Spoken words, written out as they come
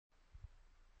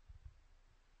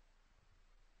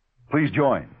Please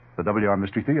join the WR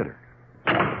Mystery Theater.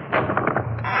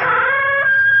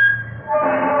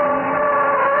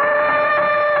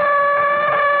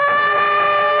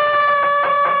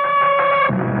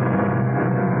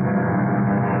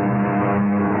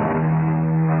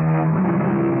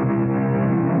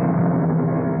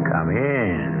 Come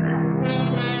in.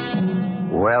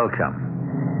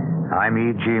 Welcome. I'm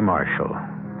E.G. Marshall,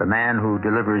 the man who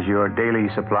delivers your daily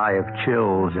supply of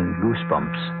chills and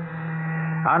goosebumps.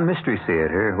 On Mystery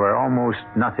Theater, where almost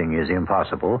nothing is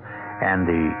impossible and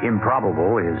the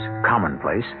improbable is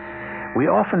commonplace, we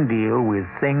often deal with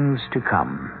things to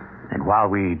come. And while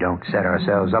we don't set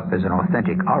ourselves up as an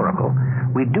authentic oracle,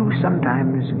 we do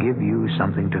sometimes give you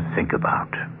something to think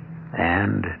about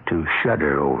and to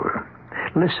shudder over.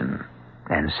 Listen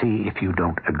and see if you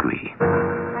don't agree.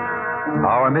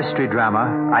 Our mystery drama,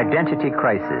 Identity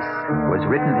Crisis, was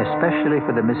written especially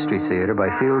for the Mystery Theater by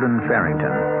Fielden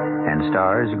Farrington and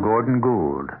stars Gordon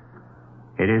Gould.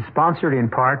 It is sponsored in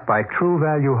part by True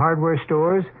Value Hardware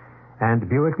Stores and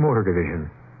Buick Motor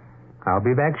Division. I'll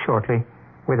be back shortly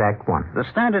with Act One. The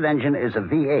standard engine is a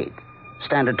V8.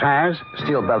 Standard tires,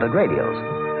 steel-belted radials.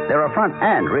 There are front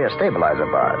and rear stabilizer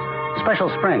bars,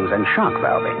 special springs and shock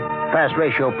valving, fast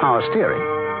ratio power steering,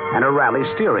 and a rally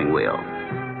steering wheel.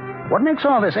 What makes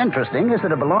all this interesting is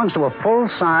that it belongs to a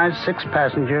full-size,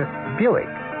 six-passenger Buick,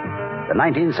 the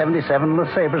 1977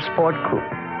 LeSabre Sport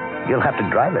Coupe. You'll have to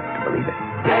drive it to believe it.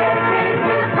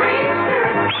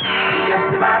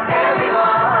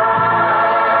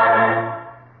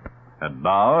 And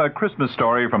now, a Christmas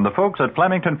story from the folks at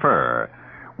Flemington Fur.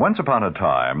 Once upon a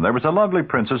time, there was a lovely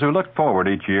princess who looked forward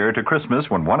each year to Christmas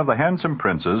when one of the handsome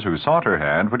princes who sought her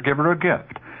hand would give her a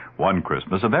gift. One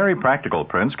Christmas, a very practical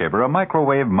prince gave her a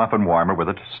microwave muffin warmer with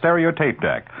a stereo tape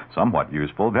deck. Somewhat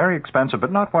useful, very expensive,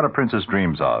 but not what a princess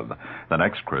dreams of. The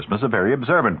next Christmas, a very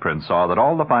observant prince saw that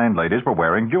all the fine ladies were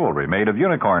wearing jewelry made of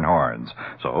unicorn horns.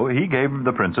 So he gave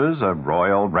the princes a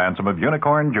royal ransom of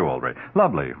unicorn jewelry.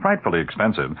 Lovely, frightfully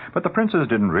expensive, but the princes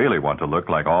didn't really want to look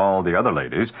like all the other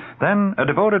ladies. Then a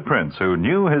devoted prince who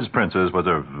knew his princess was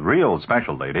a real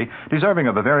special lady, deserving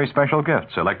of a very special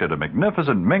gift, selected a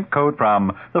magnificent mink coat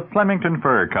from the Flemington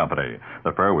Fur Company.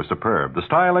 The fur was superb, the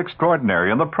style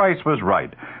extraordinary, and the price was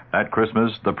right. That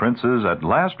Christmas, the princess at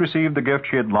last received the gift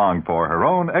she had longed for, her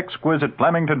own exquisite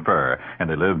Flemington fur, and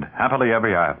they lived happily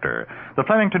ever after. The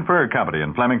Flemington Fur Company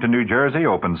in Flemington, New Jersey,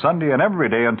 open Sunday and every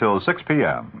day until 6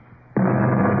 p.m.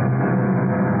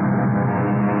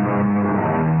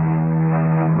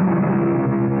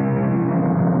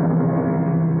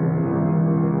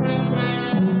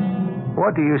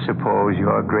 What do you suppose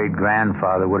your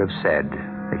great-grandfather would have said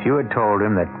if you had told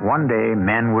him that one day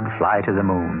men would fly to the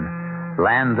moon,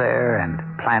 land there, and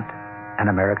plant an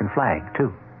American flag,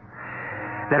 too?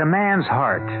 That a man's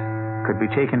heart could be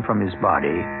taken from his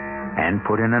body and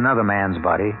put in another man's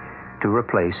body to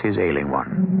replace his ailing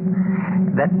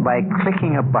one? That by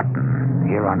clicking a button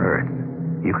here on Earth,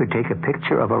 you could take a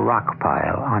picture of a rock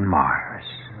pile on Mars?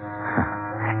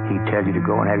 He'd tell you to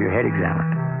go and have your head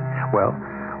examined. Well,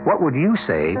 what would you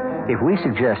say if we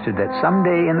suggested that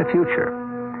someday in the future,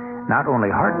 not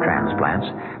only heart transplants,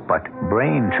 but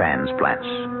brain transplants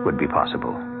would be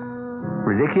possible?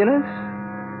 Ridiculous?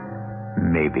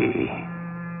 Maybe.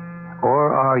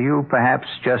 Or are you perhaps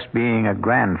just being a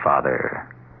grandfather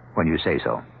when you say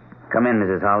so? Come in,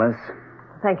 Mrs. Hollis.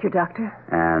 Thank you, Doctor.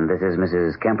 And this is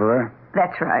Mrs. Kemperer?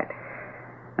 That's right.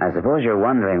 I suppose you're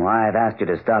wondering why I've asked you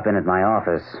to stop in at my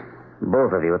office,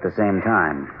 both of you at the same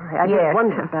time. I just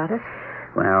wondered about it.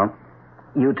 Well,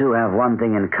 you two have one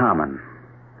thing in common.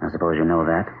 I suppose you know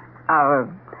that. Our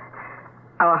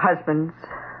husbands.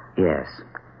 Yes.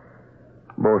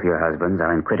 Both your husbands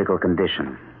are in critical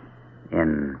condition.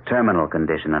 In terminal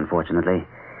condition, unfortunately.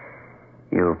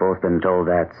 You've both been told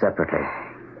that separately.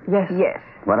 Yes. Yes.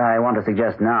 What I want to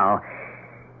suggest now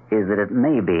is that it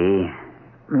may be,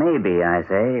 I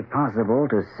say, possible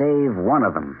to save one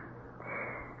of them.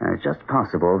 And it's just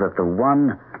possible that the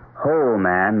one whole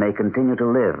man may continue to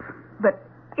live. But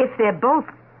if they're both...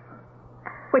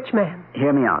 Which man?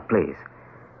 Hear me out, please.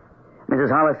 Mrs.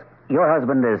 Hollis, your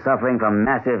husband is suffering from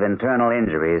massive internal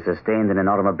injuries sustained in an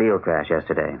automobile crash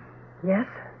yesterday. Yes?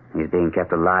 He's being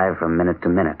kept alive from minute to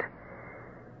minute.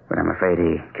 But I'm afraid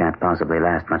he can't possibly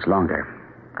last much longer.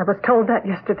 I was told that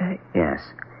yesterday. Yes.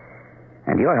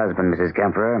 And your husband, Mrs.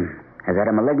 Kemperer, has had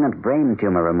a malignant brain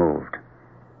tumor removed.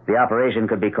 The operation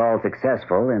could be called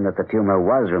successful in that the tumor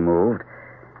was removed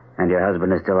and your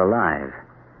husband is still alive.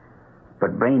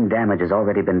 But brain damage has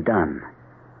already been done.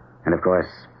 And, of course,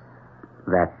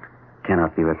 that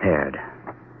cannot be repaired.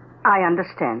 I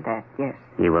understand that, yes.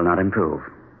 He will not improve.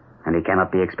 And he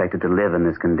cannot be expected to live in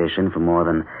this condition for more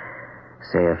than,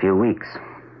 say, a few weeks.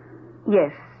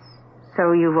 Yes,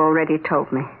 so you've already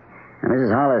told me. Now,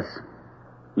 Mrs. Hollis,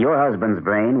 your husband's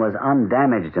brain was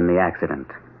undamaged in the accident.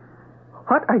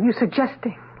 What are you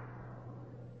suggesting?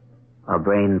 A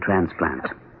brain transplant.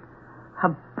 A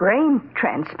brain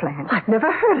transplant? I've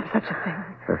never heard of such a thing.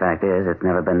 The fact is, it's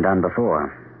never been done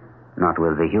before. Not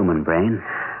with the human brain.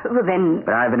 Well, then...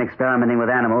 But I've been experimenting with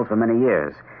animals for many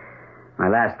years. My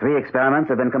last 3 experiments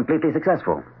have been completely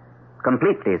successful.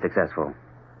 Completely successful.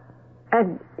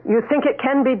 And you think it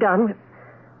can be done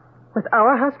with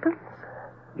our husbands?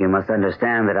 You must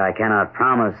understand that I cannot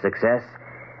promise success.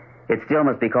 It still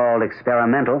must be called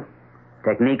experimental.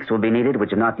 Techniques will be needed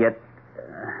which have not yet...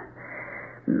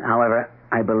 However,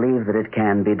 I believe that it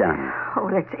can be done. Oh,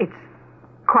 it's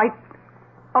quite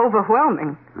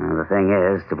overwhelming. The thing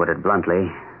is, to put it bluntly,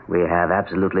 we have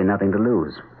absolutely nothing to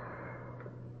lose.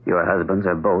 Your husbands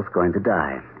are both going to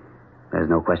die. There's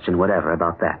no question whatever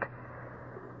about that.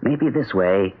 Maybe this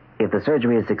way, if the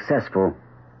surgery is successful,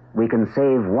 we can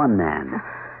save one man.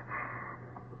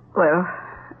 Well,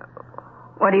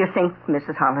 what do you think,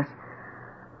 Mrs. Hollis?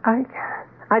 I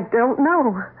don't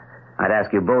know. I'd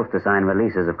ask you both to sign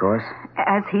releases, of course.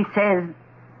 As he says,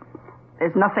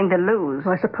 there's nothing to lose.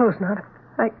 I suppose not.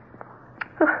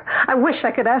 I wish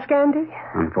I could ask Andy.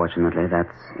 Unfortunately,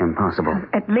 that's impossible.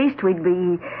 At least we'd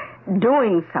be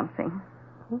doing something.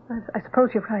 I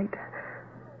suppose you're right.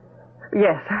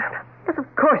 Yes. Yes, of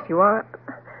course you are.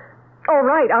 All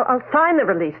right, I'll sign the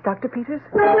release, Dr. Peters.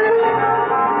 All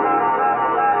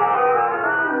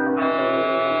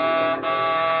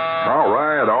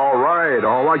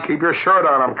right. Keep your shirt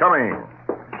on. I'm coming.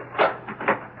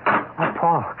 Oh,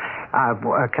 Paul,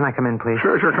 can I come in, please?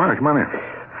 Sure. Come on in.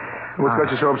 What's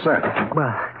got you so upset?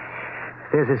 Well,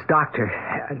 there's this doctor,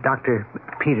 Dr.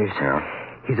 Peters. Yeah.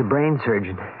 He's a brain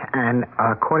surgeon, and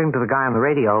according to the guy on the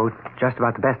radio, just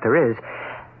about the best there is.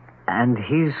 And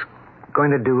he's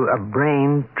going to do a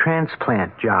brain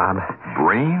transplant job.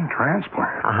 Brain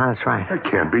transplant? That's right. That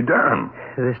can't be done.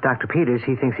 This Dr. Peters,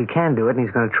 he thinks he can do it, and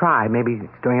he's going to try. Maybe he's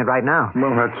doing it right now.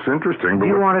 Well, that's interesting, but...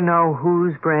 Do you want to know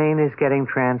whose brain is getting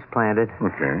transplanted?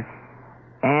 Okay.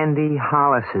 Andy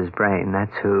Hollis's brain,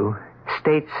 that's who.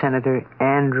 State Senator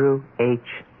Andrew H.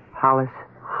 Hollis.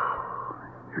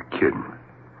 You're kidding.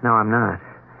 No, I'm not.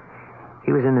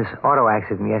 He was in this auto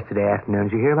accident yesterday afternoon.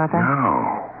 Did you hear about that?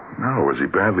 No. Was he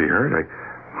badly hurt? I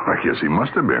guess he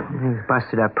must have been. He was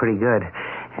busted up pretty good.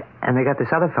 And they got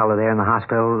this other fellow there in the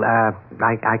hospital.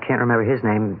 I can't remember his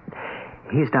name.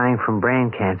 He's dying from brain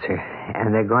cancer.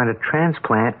 And they're going to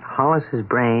transplant Hollis's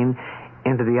brain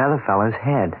into the other fellow's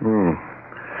head.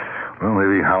 Well,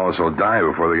 maybe Hollis will die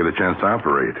before they get a chance to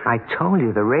operate. I told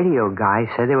you, the radio guy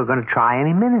said they were going to try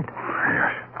any minute.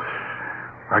 Yeah.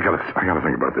 I gotta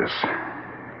think about this.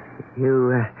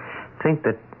 You think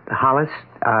that Hollis,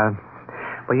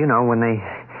 well, you know, when they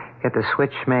get the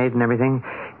switch made and everything,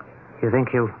 you think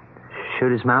he'll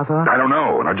shoot his mouth off? I don't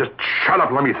know. Now just shut up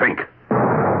and let me think.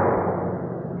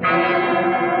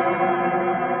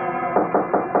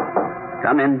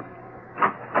 Come in.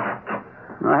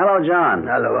 Oh, hello, John.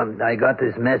 Hello, I got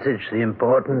this message. The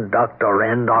important Dr.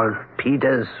 Randolph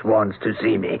Peters wants to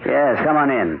see me. Yes, come on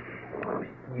in.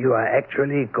 You are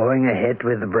actually going ahead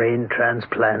with the brain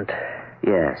transplant?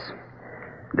 Yes.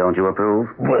 Don't you approve?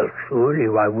 Well, surely,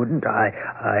 why wouldn't I?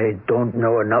 I don't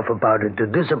know enough about it to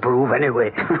disapprove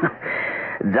anyway.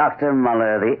 Dr.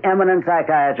 Muller, the eminent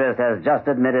psychiatrist, has just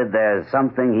admitted there's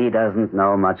something he doesn't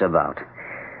know much about.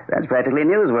 That's practically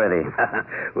newsworthy.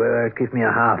 Well, give me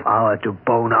a half hour to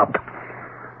bone up.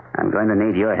 I'm going to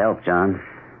need your help, John.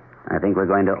 I think we're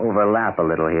going to overlap a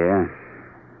little here.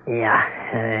 Yeah,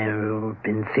 I've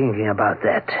been thinking about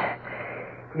that.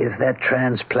 If that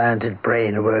transplanted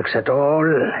brain works at all,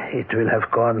 it will have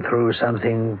gone through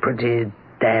something pretty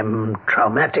damn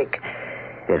traumatic.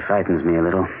 It frightens me a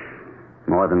little.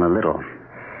 More than a little.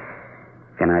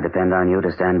 Can I depend on you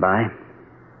to stand by?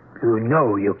 You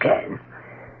know you can.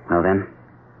 Well, then,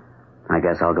 I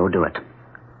guess I'll go do it.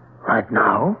 Right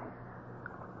now?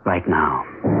 Right now.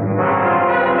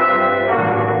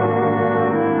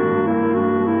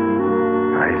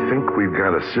 I think we've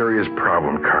got a serious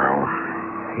problem, Carl.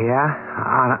 Yeah?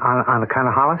 On account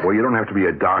of Hollis? Well, you don't have to be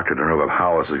a doctor to know that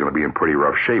Hollis is going to be in pretty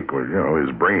rough shape. You know,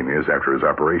 his brain is after his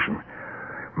operation.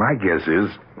 My guess is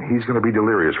he's going to be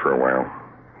delirious for a while.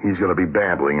 He's going to be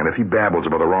babbling, and if he babbles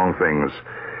about the wrong things,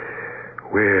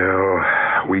 well,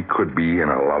 we could be in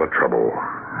a lot of trouble.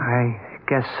 I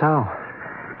guess so.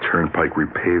 Turnpike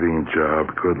repaving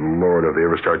job. Good Lord, if they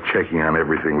ever start checking on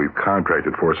everything we've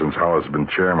contracted for since Hollis has been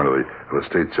chairman of the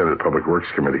State Senate Public Works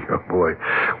Committee. Oh, boy,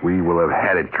 we will have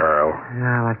had it, Carl.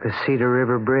 Yeah, like the Cedar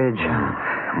River Bridge.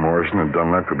 Morrison and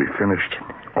Dunlap could be finished,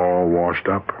 all washed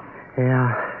up.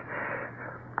 Yeah.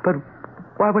 But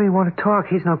why would he want to talk?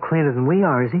 He's no cleaner than we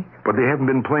are, is he? But they haven't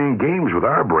been playing games with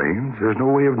our brains. There's no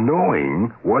way of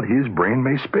knowing what his brain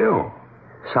may spill.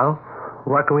 So,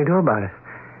 what can we do about it?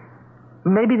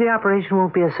 Maybe the operation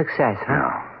won't be a success, huh? No.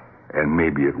 And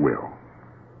maybe it will.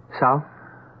 So?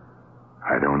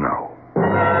 I don't know.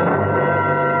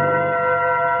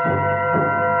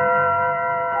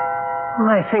 Well,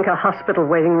 I think a hospital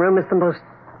waiting room is the most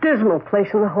dismal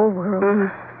place in the whole world.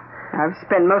 I've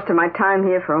spent most of my time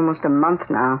here for almost a month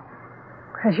now.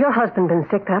 Has your husband been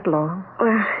sick that long?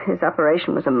 Well, his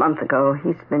operation was a month ago.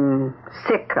 He's been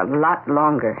sick a lot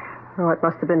longer. Oh, it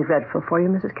must have been dreadful for you,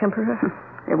 Mrs. Kemper.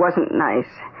 It wasn't nice.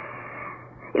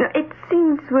 You know, it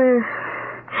seems we're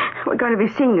going to be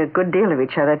seeing a good deal of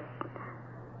each other.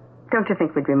 Don't you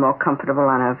think we'd be more comfortable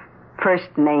on a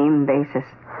first-name basis?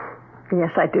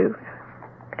 Yes, I do,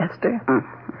 Esther.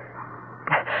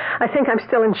 I think I'm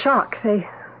still in shock. They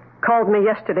called me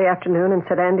yesterday afternoon and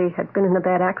said Andy had been in a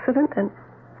bad accident, and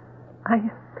I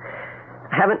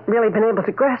haven't really been able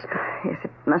to grasp it. Yes,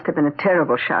 it must have been a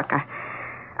terrible shock.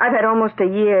 I've had almost a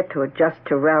year to adjust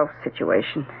to Ralph's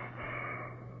situation.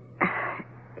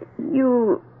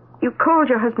 You called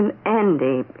your husband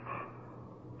Andy.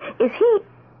 Is he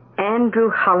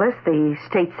Andrew Hollis, the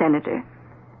state senator?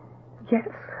 Yes.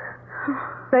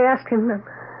 They asked him.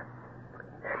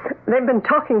 They've been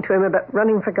talking to him about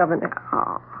running for governor.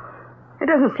 Oh. It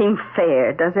doesn't seem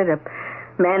fair, does it? A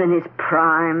man in his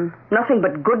prime. Nothing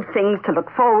but good things to look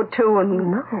forward to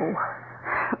and... No.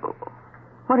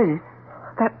 What is it?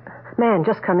 That man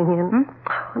just coming in.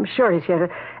 I'm sure he's here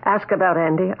to ask about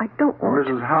Andy. I don't want...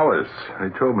 Mrs. Hollis, they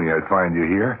told me I'd find you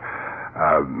here.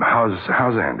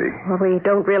 How's Andy? Well, we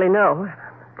don't really know.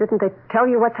 Didn't they tell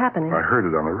you what's happening? I heard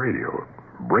it on the radio.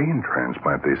 Brain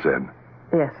transplant, they said.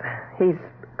 Yes. He's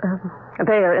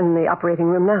there in the operating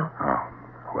room now. Oh,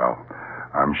 well,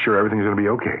 I'm sure everything's going to be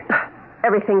okay.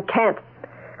 Everything can't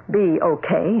be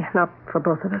okay, not for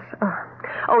both of us.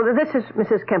 This is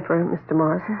Mrs. Kemper, Mr.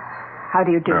 Morrison. How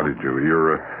do you do? How do you do?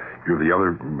 You're the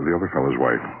other fellow's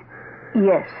wife.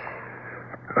 Yes.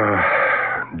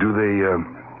 Do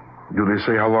they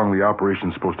say how long the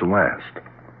operation's supposed to last?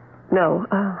 No,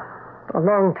 a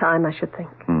long time, I should think.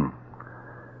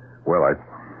 Well,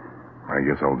 I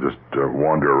guess I'll just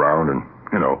wander around and,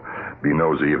 be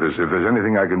nosy. If there's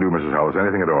anything I can do, Mrs. Hollis,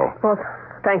 anything at all. Well,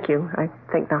 thank you. I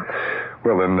think not.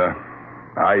 Well, then,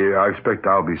 I expect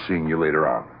I'll be seeing you later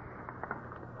on.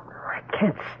 I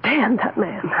can't stand that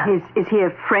man. Is he a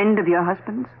friend of your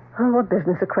husband's? Oh, a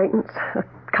business acquaintance. A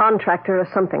contractor or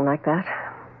something like that.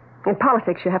 In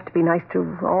politics, you have to be nice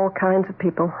to all kinds of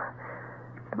people.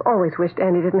 I've always wished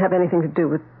Andy didn't have anything to do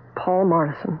with Paul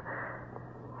Morrison.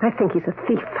 I think he's a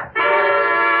thief.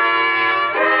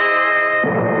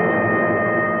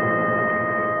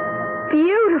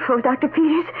 Beautiful, Dr.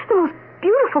 Peters. The most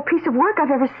beautiful piece of work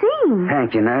I've ever seen.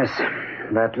 Thank you, nurse.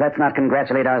 But let's not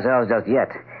congratulate ourselves just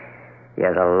yet. He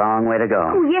has a long way to go.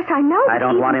 Oh, yes, I know. I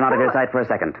don't want him out of your sight for a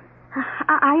second.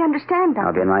 I understand, Doctor.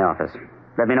 I'll be in my office.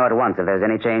 Let me know at once if there's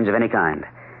any change of any kind.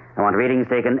 I want readings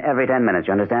taken every 10 minutes,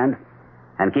 you understand?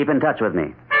 And keep in touch with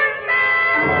me.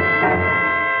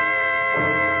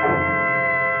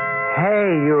 Hey,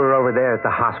 you were over there at the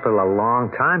hospital a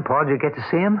long time. Paul, did you get to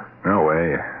see him? No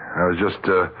way. I was just,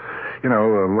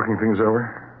 looking things over.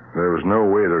 There was no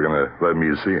way they're going to let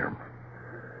me see him.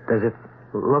 Does it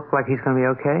look like he's going to be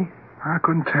okay? I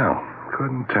couldn't tell.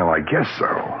 I guess so.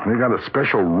 They got a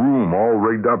special room all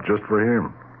rigged up just for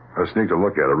him. I sneaked a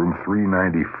look at it, room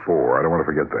 394. I don't want to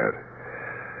forget that.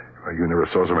 Well, you never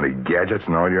saw so many gadgets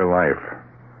in all your life.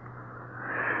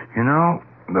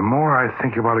 The more I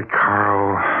think about it,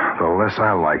 Carl, the less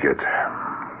I like it.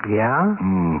 Yeah?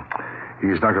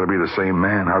 He's not going to be the same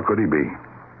man. How could he be?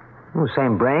 Well,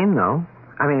 same brain, though.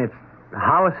 I mean, it's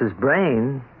Hollis's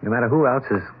brain, no matter who else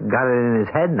has got it in his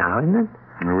head now, isn't it?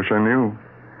 I wish I knew.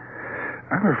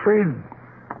 I'm afraid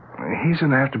he's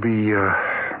going to have to be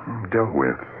dealt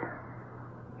with.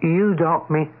 You don't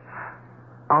mean...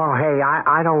 Oh, hey,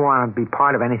 I don't want to be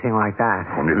part of anything like that.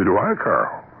 Well, neither do I, Carl.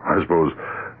 I suppose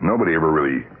nobody ever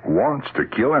really wants to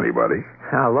kill anybody.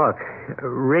 Now, look,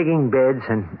 rigging bids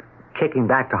and kicking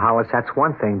back to Hollis, that's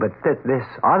one thing, but this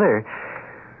other...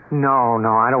 No,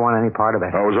 I don't want any part of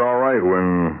it. That was all right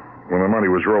when the money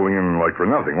was rolling in like for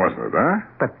nothing, wasn't it, huh?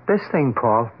 But this thing,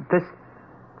 Paul, this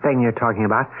thing you're talking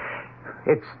about,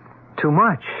 it's too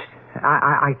much.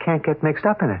 I can't get mixed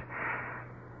up in it.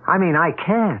 I mean, I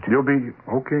can't. You'll be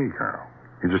okay, Carl.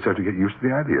 You just have to get used to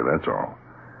the idea, that's all.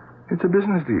 It's a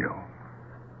business deal.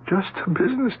 Just a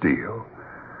business deal.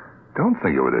 Don't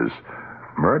think of it as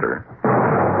murder.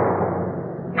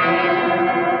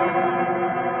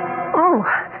 Oh,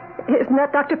 isn't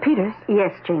that Dr. Peters?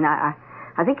 Yes, Jane, I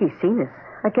think he's seen us.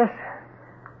 I guess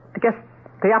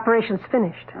the operation's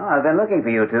finished. Oh, I've been looking for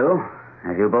you two.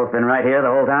 Have you both been right here the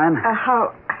whole time?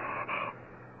 How...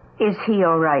 Is he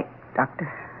all right, Doctor?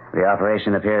 The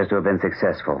operation appears to have been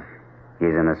successful.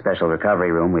 He's in the special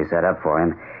recovery room we set up for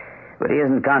him. But he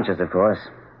isn't conscious, of course.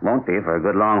 Won't be for a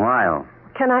good long while.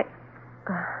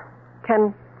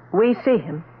 Can we see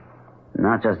him?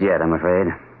 Not just yet, I'm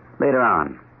afraid. Later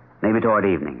on. Maybe toward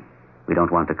evening. We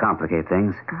don't want to complicate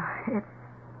things.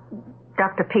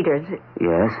 Dr. Peters.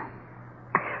 Yes?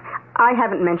 I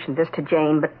haven't mentioned this to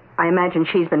Jane, but I imagine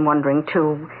she's been wondering,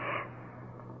 too.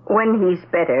 When he's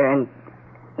better and,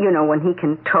 when he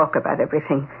can talk about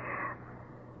everything,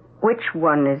 which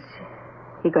one is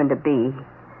he going to be?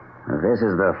 This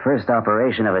is the first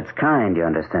operation of its kind, you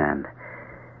understand.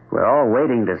 We're all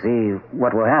waiting to see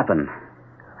what will happen.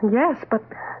 Yes, but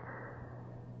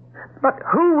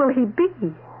who will he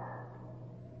be?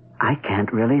 I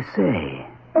can't really say.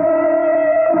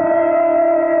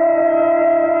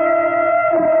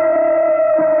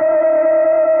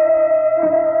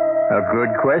 A good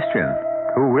question.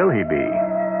 Who will he be?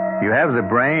 You have the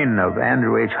brain of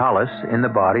Andrew H. Hollis in the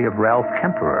body of Ralph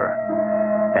Kemperer.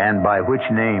 And by which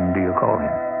name do you call him?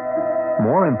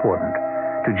 More important,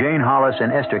 to Jane Hollis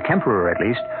and Esther Kemperer at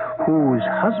least, whose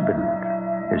husband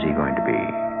is he going to be?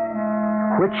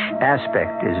 Which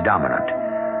aspect is dominant,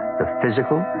 the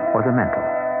physical or the mental?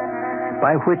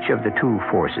 By which of the two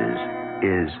forces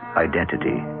is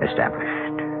identity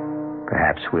established?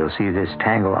 Perhaps we'll see this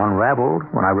tangle unraveled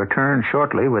when I return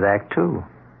shortly with Act Two.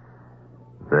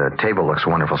 The table looks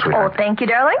wonderful, sweetheart. Oh, thank you,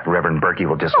 darling. Reverend Berkey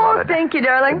will just love it. Thank you,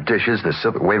 darling. Dishes, the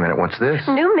silver... Wait a minute, what's this?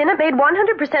 New Minute Maid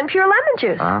 100% pure lemon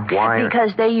juice. Why?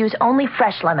 Because they use only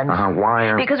fresh lemons.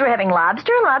 Why are... Because we're having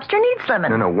lobster. Lobster needs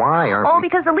lemon. No, why are...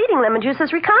 Because the leading lemon juice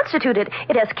is reconstituted.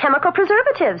 It has chemical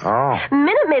preservatives. Oh.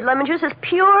 Minute Maid lemon juice is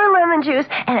pure lemon juice,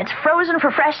 and it's frozen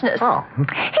for freshness. Oh.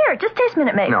 Here, just taste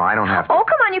Minute Maid. No, I don't have to. Oh,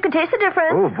 come on, you can taste the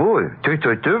difference. Oh, boy. Tastes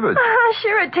like different.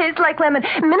 Sure, it tastes like lemon.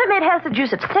 Minute Maid has the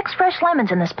juice of 6 fresh lemons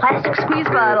in this plastic squeeze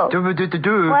bottle. What? At the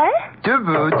door. Oh, at the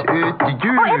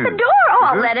door. Oh,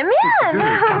 I'll let him in.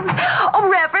 Oh,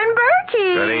 Reverend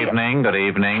Berkey. Good evening, good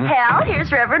evening. Hal,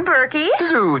 here's Reverend Berkey.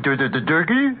 Hello,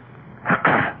 Turkey.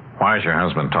 Why is your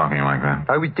husband talking like that?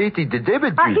 I was tasting the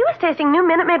debit He was tasting new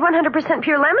Minute Maid 100%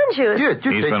 pure lemon juice. Yeah,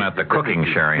 He's been at the cooking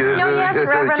sharing. No, yes,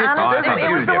 Reverend, honestly,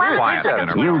 it was the lemon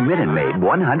juice. New Minute Maid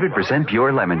 100%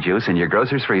 pure lemon juice in your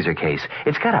grocer's freezer case.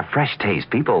 It's got a fresh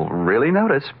taste. People really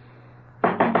notice.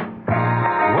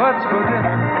 What's for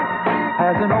dinner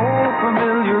has an old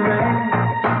familiar ring.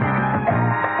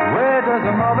 Where does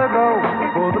a mother go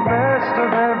for the best of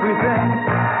everything?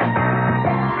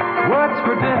 What's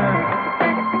for dinner?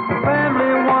 The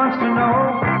family wants to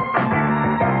know.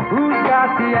 Who's got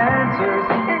the answers?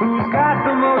 Who's got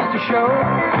the most to show?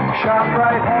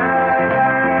 ShopRite has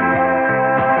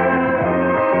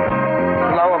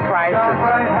lower prices.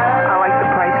 I like the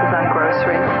prices on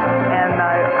groceries, and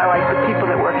I like the people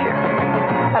that work here.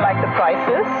 I like the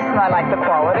prices, and I like the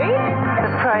quality.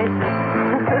 The prices.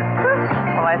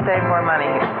 Well, I save more money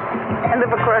here. I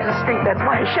live across the street, that's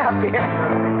why I shop here.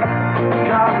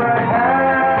 ShopRite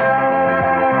has.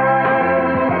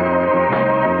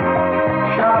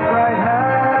 ShopRite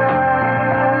has.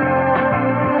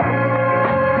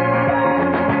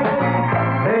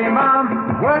 Hey,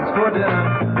 Mom, what's for dinner?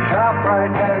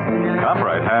 ShopRite has the answer.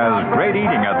 ShopRite has great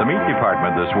eating at the meat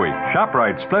department this week.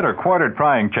 ShopRite split or quartered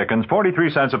frying chickens, 43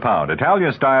 cents a pound.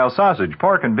 Italian-style sausage,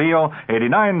 pork, and veal,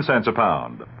 89 cents a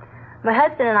pound. My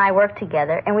husband and I work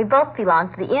together, and we both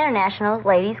belong to the International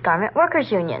Ladies Garment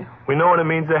Workers Union. We know what it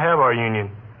means to have our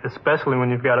union, especially when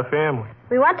you've got a family.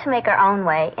 We want to make our own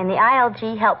way, and the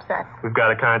ILG helps us. We've got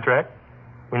a contract.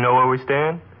 We know where we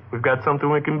stand. We've got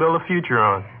something we can build a future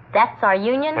on. That's our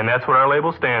union. And that's what our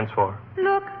label stands for.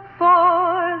 Look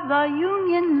for the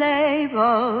union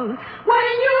label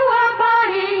when you are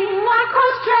buying a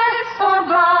coat dress or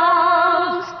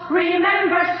blouse.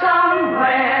 Remember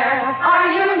somewhere our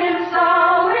union's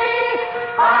sewing,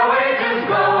 our wages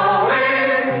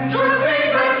going to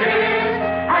feed the kids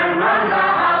and run the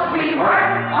house. We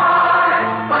work hard,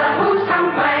 but who's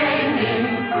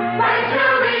complaining? Thanks to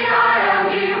the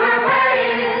ILG, we're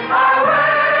paying our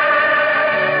way.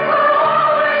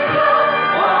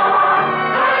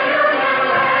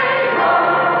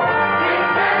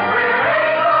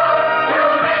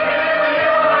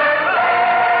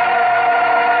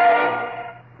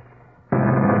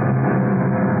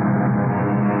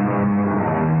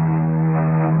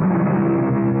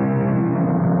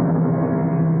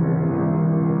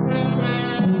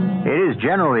 is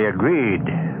generally agreed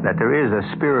that there is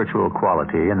a spiritual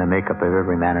quality in the makeup of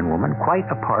every man and woman, quite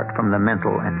apart from the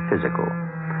mental and physical.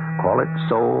 Call it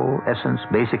soul, essence,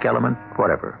 basic element,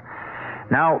 whatever.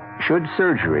 Now, should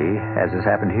surgery, as has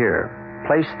happened here,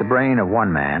 place the brain of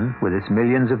one man with its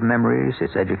millions of memories,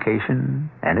 its education,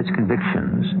 and its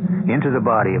convictions into the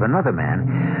body of another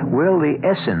man, will the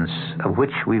essence of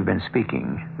which we've been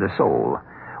speaking, the soul,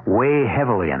 weigh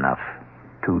heavily enough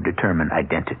to determine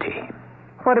identity?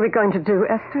 What are we going to do,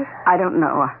 Esther? I don't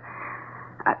know.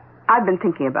 I've been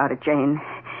thinking about it, Jane.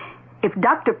 If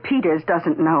Dr. Peters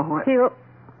doesn't know... He'll...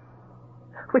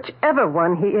 Whichever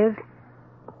one he is,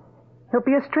 he'll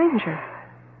be a stranger.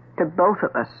 To both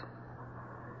of us.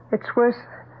 It's worse.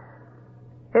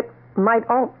 It might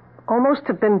almost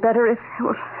have been better if...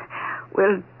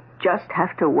 We'll just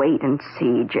have to wait and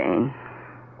see, Jane.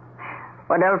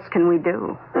 What else can we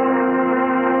do?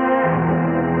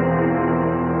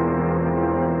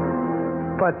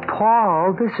 But,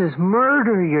 Paul, this is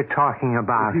murder you're talking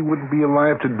about. He wouldn't be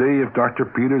alive today if Dr.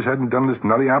 Peters hadn't done this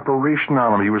nutty operation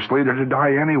on him. He was slated to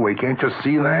die anyway. Can't you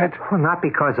see that? Well, not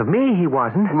because of me, he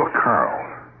wasn't. Look,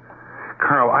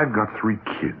 Carl, I've got 3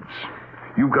 kids.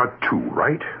 You've got 2,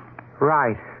 right?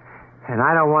 Right. And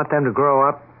I don't want them to grow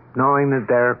up knowing that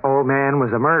their old man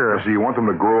was a murderer. So you want them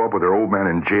to grow up with their old man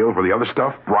in jail for the other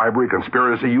stuff? Bribery,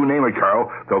 conspiracy, you name it, Carl.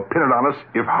 They'll pin it on us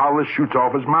if Hollis shoots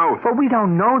off his mouth. But we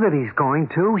don't know that he's going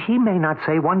to. He may not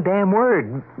say one damn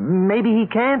word. Maybe he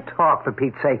can't talk, for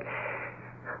Pete's sake.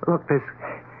 Look,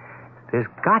 there's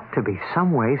got to be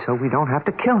some way so we don't have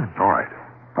to kill him. All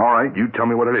right, you tell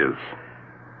me what it is.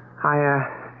 I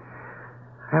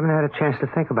haven't had a chance to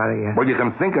think about it yet. Well, you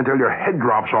can think until your head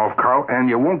drops off, Carl, and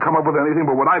you won't come up with anything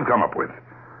but what I've come up with.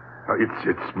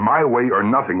 It's my way or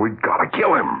nothing. We've got to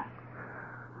kill him.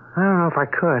 I don't know if I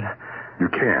could. You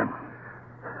can.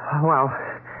 Well,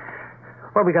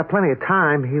 we got plenty of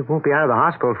time. He won't be out of the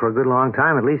hospital for a good long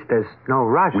time. At least there's no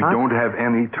rush, We don't have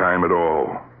any time at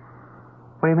all.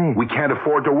 What do you mean? We can't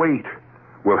afford to wait.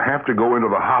 We'll have to go into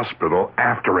the hospital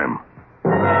after him.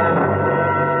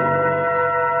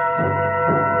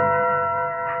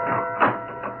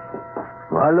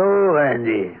 Hello,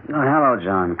 Randy. Oh, hello,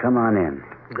 John. Come on in.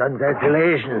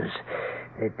 Congratulations.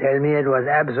 They tell me it was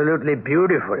absolutely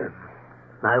beautiful.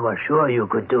 I was sure you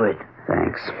could do it.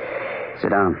 Thanks. Sit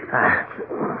down.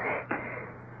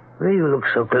 Why you look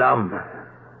so glum?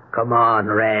 Come on,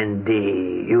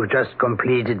 Randy. You've just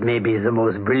completed maybe the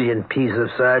most brilliant piece of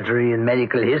surgery in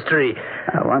medical history.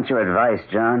 I want your advice,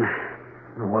 John.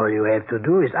 All you have to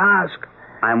do is ask.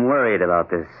 I'm worried about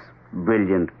this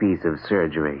brilliant piece of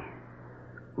surgery.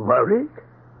 Worried?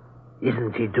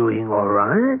 Isn't he doing all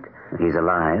right? He's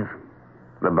alive.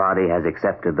 The body has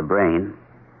accepted the brain.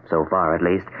 So far, at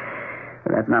least.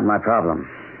 But that's not my problem.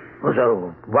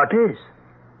 So, what is?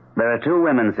 There are 2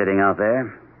 women sitting out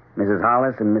there. Mrs.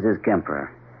 Hollis and Mrs. Kemper.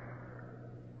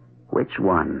 Which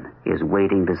one is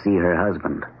waiting to see her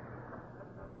husband?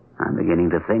 I'm beginning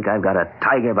to think I've got a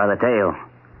tiger by the tail.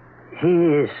 He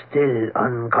is still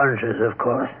unconscious, of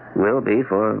course. Will be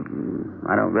for,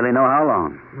 I don't really know how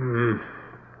long.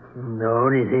 The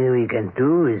only thing we can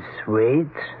do is wait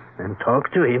and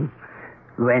talk to him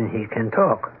when he can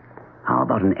talk. How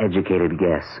about an educated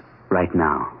guess right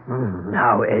now?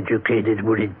 How educated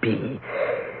would it be?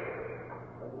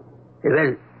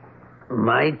 Well,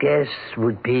 my guess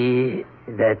would be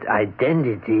that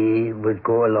identity would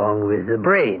go along with the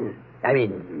brain. I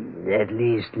mean, at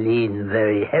least lean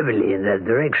very heavily in that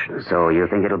direction. So you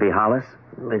think it'll be Hollis?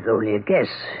 It's only a guess.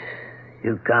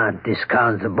 You can't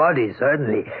discount the body,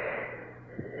 certainly.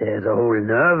 There's a whole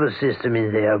nervous system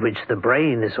in there, of which the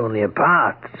brain is only a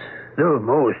part. The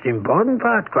most important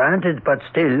part, granted, but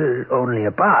still only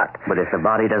a part. But if the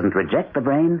body doesn't reject the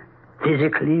brain?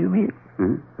 Physically, you mean?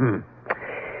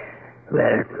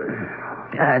 Well,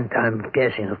 and I'm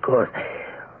guessing, of course.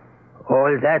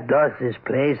 All that does is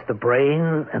place the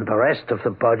brain and the rest of the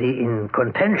body in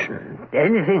contention.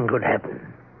 Anything could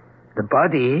happen. The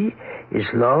body is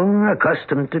long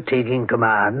accustomed to taking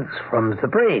commands from the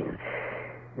brain.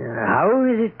 How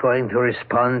is it going to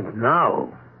respond now?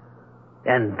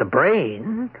 And the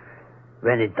brain,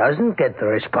 when it doesn't get the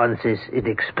responses it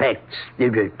expects,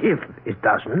 if it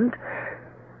doesn't,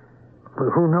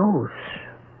 who knows?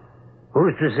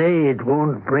 Who's to say it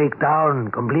won't break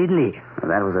down completely?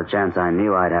 Well, that was a chance I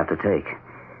knew I'd have to take.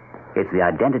 It's the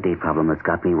identity problem that's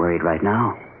got me worried right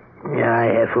now. Yeah, I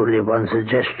have only one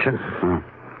suggestion.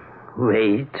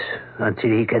 Wait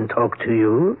until he can talk to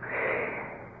you,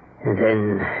 and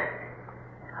then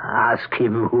ask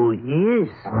him who he is.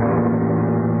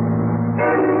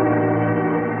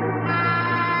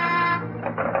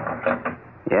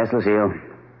 Yes, Lucille.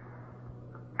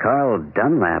 Carl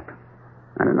Dunlap?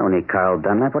 I don't know any Carl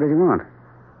Dunlap. What does he want?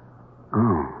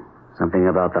 Oh, something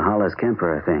about the Hollis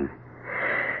Kemper thing.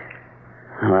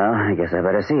 Well, I guess I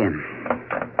better see him.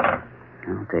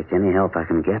 I'll take any help I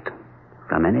can get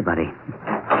from anybody.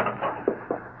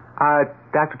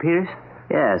 Dr. Peters?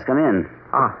 Yes, come in.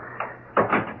 Oh,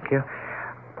 thank you.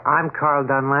 I'm Carl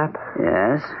Dunlap.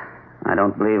 Yes? I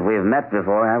don't believe we've met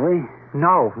before, have we?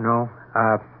 No.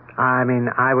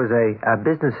 I was a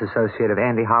business associate of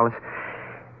Andy Hollis.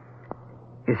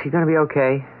 Is he going to be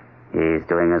okay? He's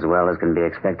doing as well as can be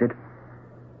expected.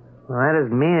 Well, that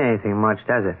doesn't mean anything much,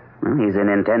 does it? Well, he's in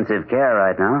intensive care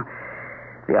right now.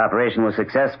 The operation was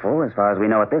successful, as far as we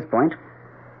know at this point.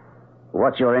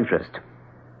 What's your interest?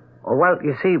 Well,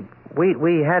 you see,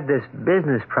 we had this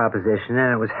business proposition,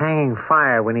 and it was hanging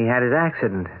fire when he had his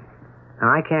accident. Now,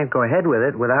 I can't go ahead with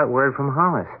it without word from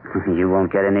Hollis. You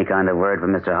won't get any kind of word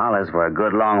from Mr. Hollis for a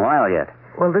good long while yet.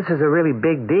 Well, this is a really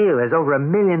big deal. There's over $1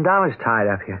 million tied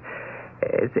up here.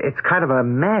 It's kind of a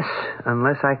mess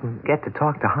unless I can get to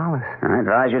talk to Hollis. I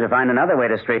advise you to find another way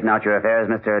to straighten out your affairs,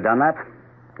 Mr. Dunlap.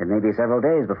 It may be several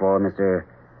days before Mr.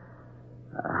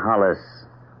 Hollis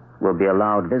will be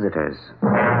allowed visitors.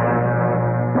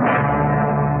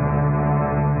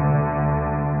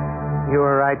 You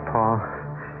were right, Paul.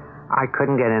 I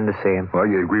couldn't get in to see him. Well,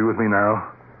 you agree with me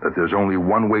now that there's only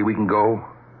one way we can go?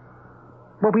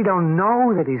 Well, we don't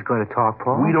know that he's going to talk,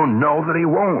 Paul. We don't know that he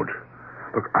won't.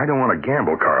 Look, I don't want to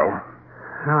gamble, Carl.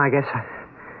 No, I guess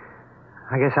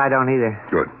I don't either.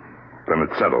 Good. Then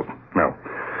it's settled. Now,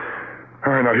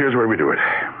 all right, now here's where we do it.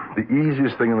 The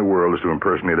easiest thing in the world is to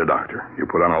impersonate a doctor. You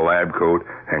put on a lab coat,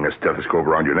 hang a stethoscope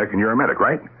around your neck, and you're a medic,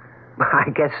 right?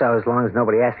 I guess so, as long as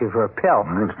nobody asks you for a pill.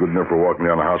 That's good enough for walking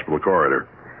down the hospital corridor.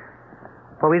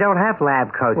 Well, we don't have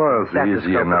lab coats. Well, it's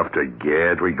easy enough to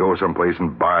get. We go someplace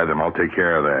and buy them. I'll take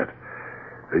care of that.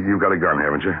 You've got a gun,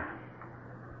 haven't you?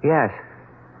 Yes.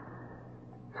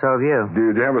 So have you.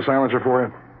 Do you have a silencer for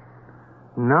it?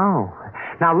 No.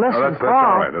 Now, listen, that's Paul.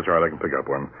 all right. That's all right. I can pick up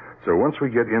one. So once we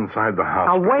get inside the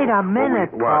hospital... Now, wait a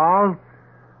minute, what? Paul.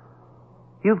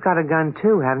 You've got a gun,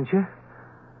 too, haven't you?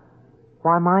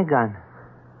 Why my gun?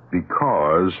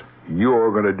 Because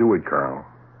you're going to do it, Carl.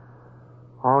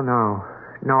 Oh, no.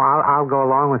 No, I'll go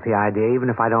along with the idea, even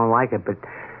if I don't like it, but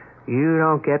you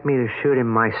don't get me to shoot him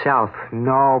myself.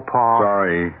 No, Paul.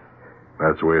 Sorry.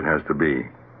 That's the way it has to be.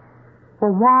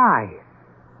 Well, why?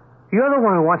 You're the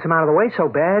one who wants him out of the way so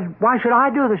bad. Why should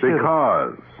I do the shooting?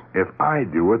 Because if I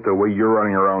do it the way you're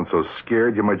running around so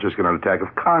scared, you might just get an attack of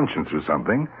conscience or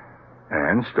something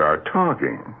and start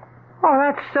talking. Oh,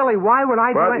 that's silly. Why would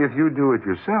I do it? But if you do it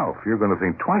yourself, you're going to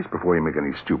think twice before you make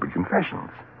any stupid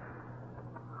confessions.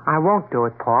 I won't do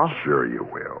it, Paul. Sure you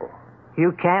will.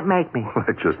 You can't make me. Well,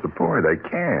 that's just the point. I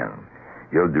can.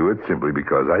 You'll do it simply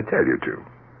because I tell you to.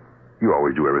 You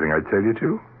always do everything I tell you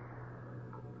to.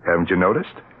 Haven't you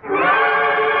noticed?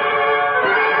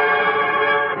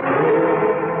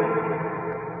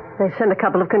 They sent a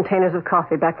couple of containers of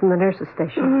coffee back from the nurse's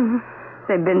station.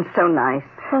 They've been so nice.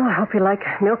 Oh, I hope you like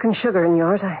milk and sugar in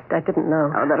yours. I didn't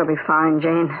know. Oh, that'll be fine,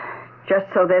 Jane. Just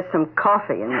so there's some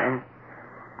coffee in there.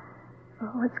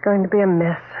 Oh, it's going to be a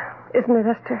mess, isn't it,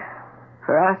 Esther?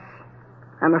 For us?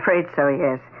 I'm afraid so,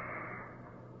 yes.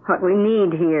 What we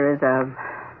need here is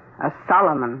a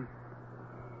Solomon.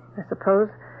 I suppose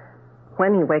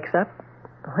when he wakes up,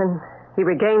 when he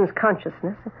regains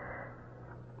consciousness,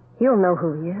 he'll know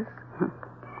who he is.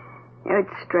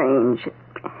 It's strange.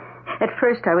 At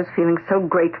first I was feeling so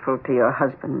grateful to your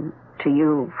husband, to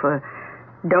you, for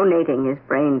donating his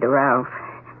brain to Ralph.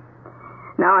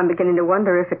 Now I'm beginning to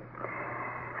wonder if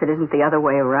it isn't the other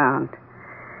way around.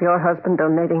 Your husband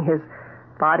donating his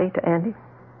body to Andy?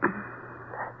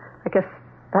 I guess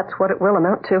that's what it will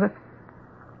amount to.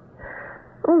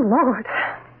 Oh, Lord,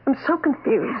 I'm so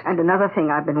confused. And another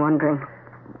thing I've been wondering,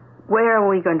 where are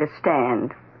we going to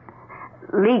stand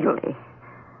legally?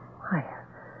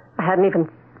 I hadn't even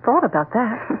thought about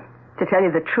that. To tell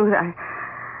you the truth,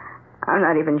 I'm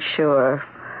not even sure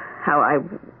how I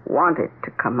want it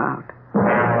to come out.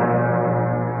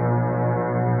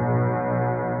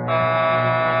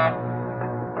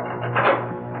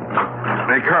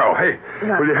 Hey, Carl, hey,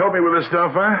 will you help me with this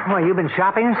stuff, huh? Well, you been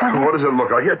shopping or something? What does it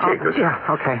look like? Here, take this.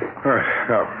 Yeah, okay. All right,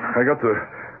 now, I got the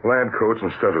lab coats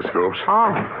and stethoscopes.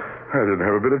 Oh. I didn't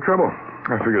have a bit of trouble.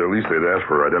 I figured at least they'd ask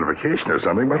for identification or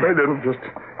something, but they didn't. Just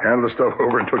handed the stuff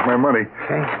over and took my money.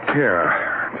 Okay. Yeah,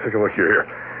 take a look here.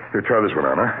 Here, try this one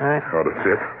on, huh? All right. Ought to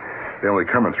fit. They only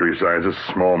come in 3 sizes,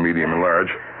 small, medium, and large.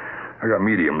 I got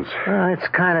mediums. It's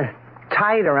kind of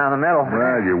tight around the middle.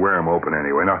 Well, you wear them open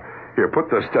anyway. Now, here, put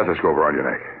the stethoscope around your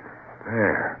neck.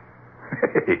 There.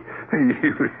 Hey,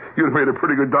 you'd have made a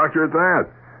pretty good doctor at that.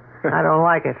 I don't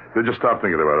like it. Then just stop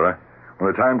thinking about it, huh?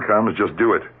 When the time comes, just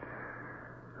do it.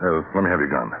 Let me have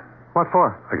your gun. What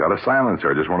for? I got a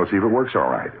silencer. I just want to see if it works all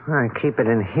right. I keep it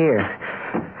in here.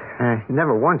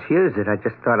 Never once used it. I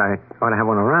just thought I ought to have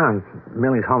one around.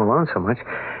 Millie's home alone so much.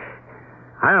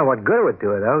 I don't know what good it would do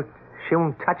her, though. She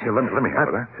won't touch it. Let me have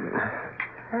it, huh?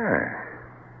 Hey,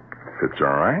 fits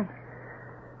all right.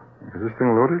 Is this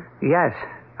thing loaded? Yes.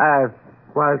 I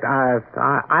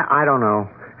don't know.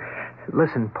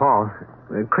 Listen, Paul,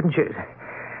 couldn't you...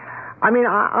 I mean,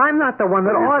 I'm not the one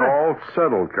that ought to... It's all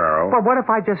settled, Carl. But what if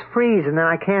I just freeze and then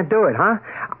I can't do it, huh?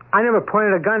 I never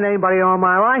pointed a gun at anybody all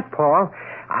my life, Paul.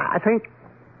 I think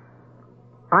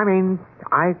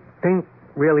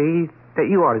really that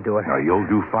you ought to do it. Now, you'll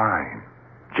do fine.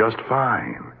 Just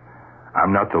fine.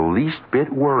 I'm not the least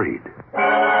bit worried.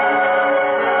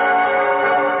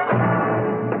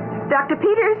 Dr.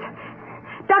 Peters?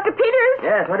 Dr. Peters?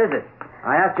 Yes, what is it?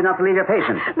 I asked you not to leave your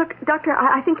patient. Look, Doctor,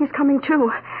 I think he's coming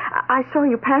too. I saw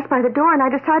you pass by the door, and I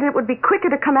decided it would be quicker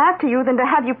to come after you than to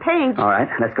have you paged. All right,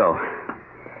 let's go.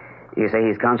 You say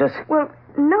he's conscious? Well,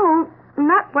 no,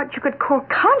 not what you could call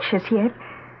conscious yet.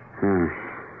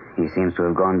 He seems to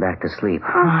have gone back to sleep.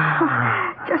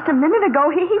 Oh, just a minute ago,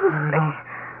 he was...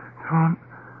 No,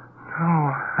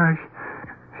 I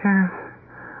can't.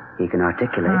 He can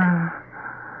articulate.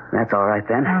 That's all right,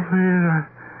 then. Please,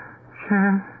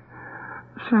 can't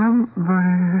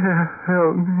somebody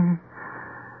help me?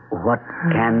 What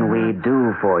can we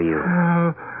do for you?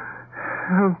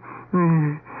 Help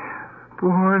me.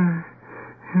 Born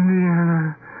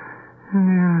Indianapolis.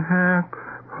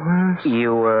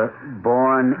 You were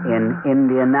born in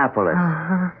Indianapolis.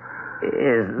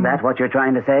 Is that what you're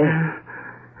trying to say?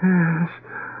 Yes,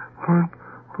 but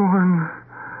born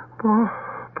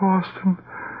Boston,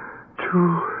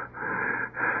 too.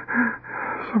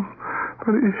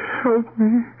 Somebody help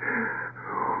me.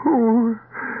 Who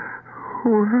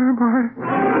am I?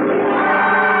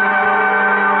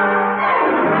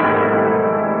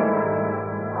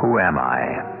 Who am I?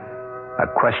 A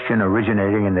question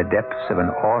originating in the depths of an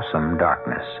awesome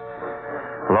darkness.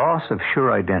 Loss of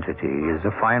sure identity is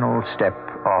the final step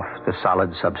off the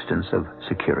solid substance of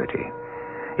security.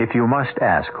 If you must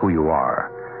ask who you are,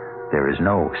 there is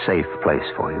no safe place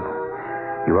for you.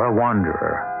 You are a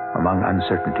wanderer among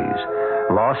uncertainties,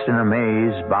 lost in a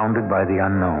maze bounded by the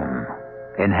unknown,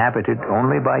 inhabited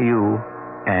only by you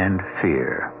and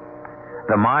fear.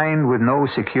 The mind with no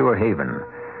secure haven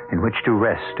in which to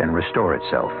rest and restore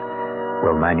itself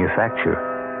will manufacture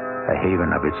a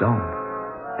haven of its own.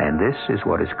 And this is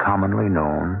what is commonly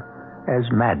known as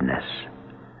madness.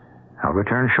 I'll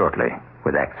return shortly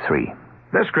with Act 3.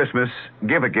 This Christmas,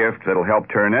 give a gift that'll help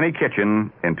turn any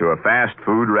kitchen into a fast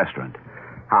food restaurant.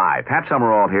 Hi, Pat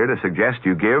Summerall here to suggest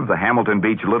you give the Hamilton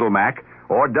Beach Little Mac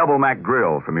or Double Mac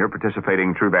Grill from your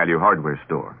participating True Value hardware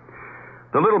store.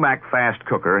 The Little Mac Fast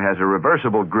Cooker has a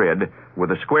reversible grid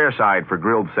with a square side for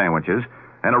grilled sandwiches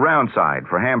and a round side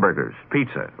for hamburgers,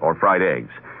 pizza, or fried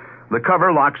eggs. The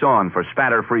cover locks on for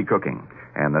spatter-free cooking,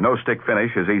 and the no-stick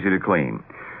finish is easy to clean.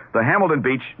 The Hamilton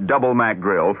Beach Double Mac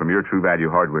Grill from your True Value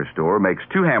hardware store makes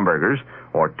 2 hamburgers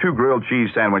or 2 grilled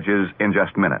cheese sandwiches in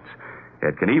just minutes.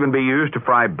 It can even be used to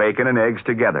fry bacon and eggs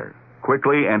together,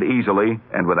 quickly and easily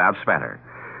and without spatter.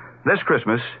 This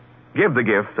Christmas, give the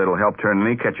gift that'll help turn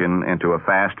any kitchen into a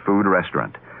fast food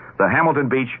restaurant. The Hamilton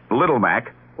Beach Little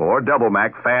Mac or Double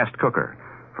Mac Fast Cooker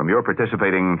from your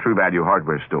participating True Value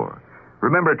hardware store.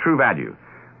 Remember, True Value,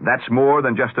 that's more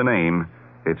than just a name.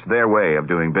 It's their way of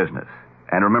doing business.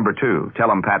 And remember, too, tell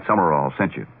them Pat Summerall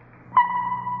sent you.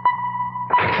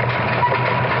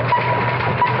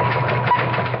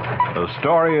 The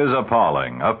story is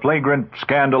appalling. A flagrant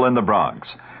scandal in the Bronx.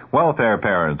 Welfare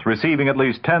parents receiving at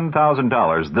least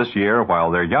 $10,000 this year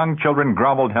while their young children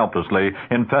groveled helplessly,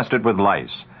 infested with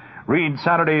lice. Read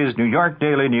Saturday's New York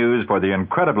Daily News for the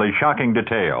incredibly shocking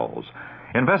details.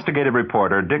 Investigative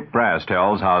reporter Dick Brass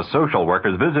tells how social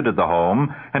workers visited the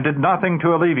home and did nothing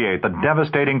to alleviate the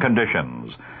devastating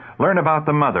conditions. Learn about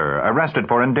the mother arrested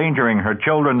for endangering her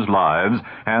children's lives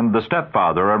and the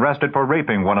stepfather arrested for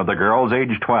raping one of the girls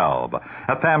aged 12.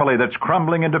 A family that's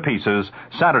crumbling into pieces,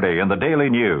 Saturday in the Daily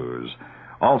News.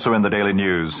 Also in the Daily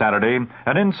News Saturday,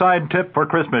 an inside tip for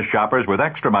Christmas shoppers with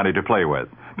extra money to play with.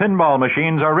 Pinball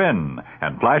machines are in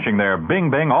and flashing their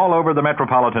bing-bing all over the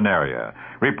metropolitan area.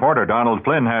 Reporter Donald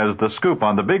Flynn has the scoop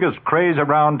on the biggest craze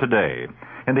around today.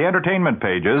 In the entertainment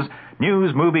pages,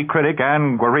 news movie critic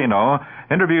Ann Guarino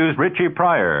interviews Richie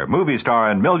Pryor, movie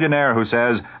star and millionaire who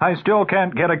says, "I still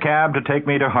can't get a cab to take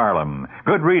me to Harlem."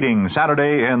 Good reading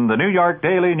Saturday in the New York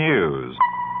Daily News.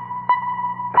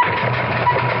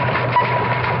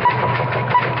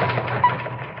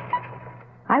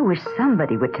 I wish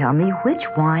somebody would tell me which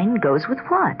wine goes with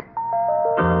what.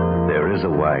 There is a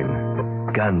wine,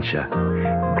 Gancia.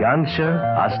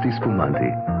 Gancia Asti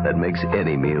Spumante, that makes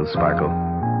any meal sparkle.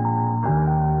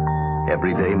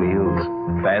 Everyday meals,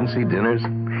 fancy dinners,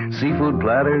 seafood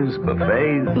platters,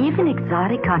 buffets. Even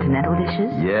exotic continental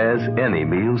dishes? Yes, any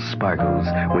meal sparkles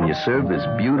when you serve this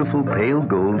beautiful pale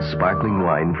gold sparkling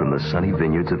wine from the sunny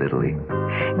vineyards of Italy.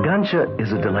 Gancia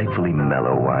is a delightfully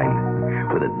mellow wine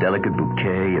with a delicate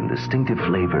bouquet and distinctive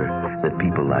flavor that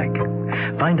people like.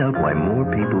 Find out why more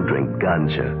people drink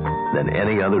Gancia than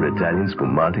any other Italian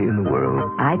spumante in the world.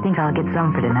 I think I'll get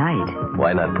some for tonight.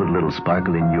 Why not put a little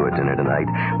sparkle in your dinner tonight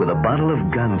with a bottle of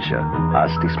Gancia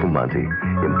Asti Spumante,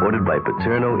 imported by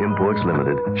Paterno Imports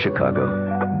Limited, Chicago.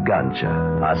 Gancia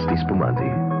Asti Spumante.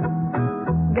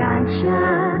 Gancia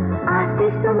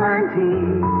Asti Spumante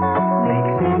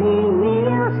makes any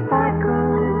meal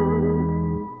sparkle.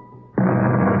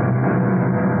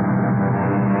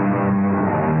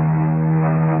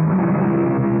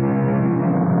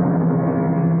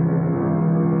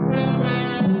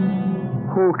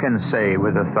 Who can say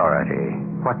with authority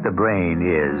what the brain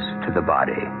is to the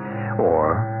body,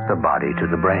 or the body to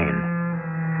the brain?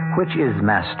 Which is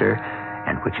master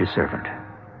and which is servant?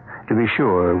 To be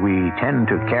sure, we tend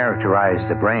to characterize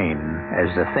the brain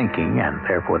as the thinking and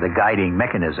therefore the guiding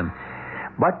mechanism,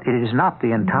 but it is not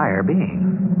the entire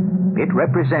being. It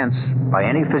represents, by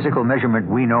any physical measurement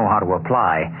we know how to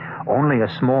apply, only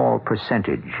a small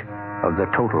percentage of the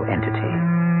total entity.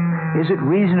 Is it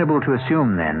reasonable to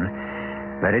assume, then,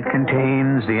 that it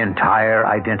contains the entire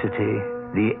identity,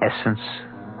 the essence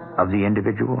of the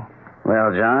individual?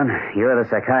 Well, John, you're the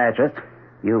psychiatrist.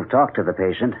 You've talked to the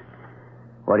patient.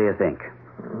 What do you think?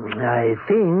 I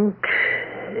think,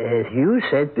 as you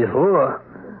said before,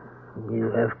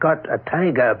 you have got a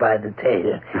tiger by the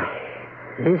tail.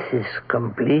 This is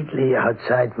completely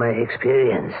outside my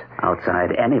experience.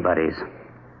 Outside anybody's.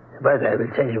 But I will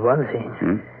tell you one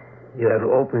thing. You have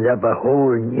opened up a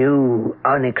whole new,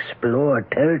 unexplored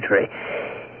territory.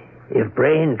 If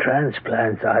brain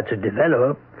transplants are to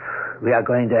develop, we are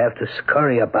going to have to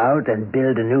scurry about and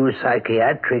build a new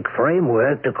psychiatric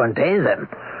framework to contain them.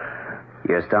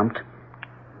 You're stumped?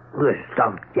 We're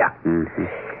stumped, yeah.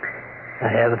 I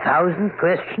have 1,000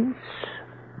 questions,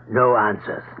 no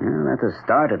answers. Well, that's a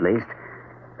start, at least.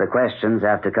 The questions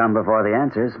have to come before the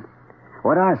answers.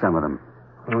 What are some of them?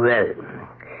 Well,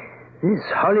 this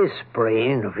Hollis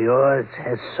brain of yours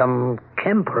has some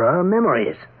Kemperer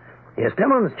memories. He has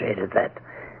demonstrated that.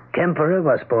 Kemperer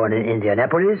was born in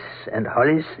Indianapolis and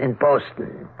Hollis in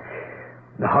Boston.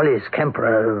 Hollis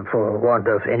Kemperer, for want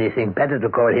of anything better to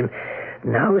call him,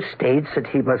 now states that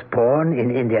he was born in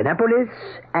Indianapolis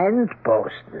and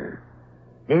Boston.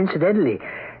 Incidentally,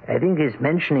 I think his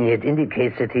mentioning it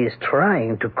indicates that he is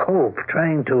trying to cope,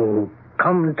 trying to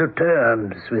come to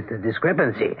terms with the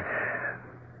discrepancy.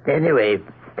 Anyway,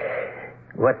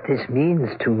 what this means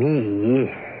to me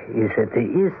is that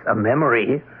there is a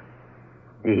memory,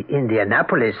 the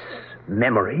Indianapolis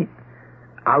memory,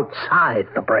 outside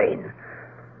the brain.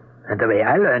 And the way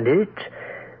I learned it,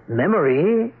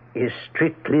 memory is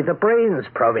strictly the brain's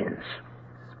province.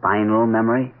 Spinal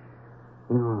memory?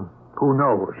 Who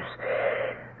knows?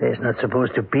 There's not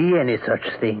supposed to be any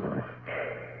such thing.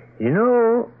 You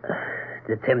know,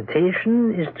 the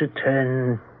temptation is to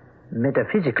turn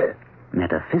metaphysical.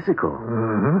 Metaphysical?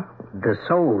 The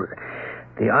soul,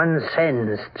 the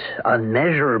unsensed,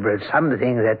 unmeasurable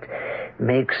something that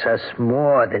makes us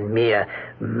more than mere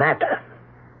matter.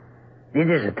 It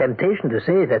is a temptation to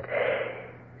say that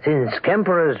since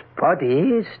Kemperer's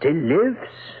body still lives,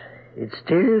 it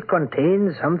still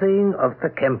contains something of the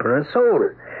Kemperer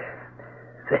soul.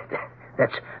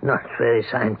 That's not very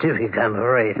scientific, I'm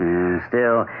afraid.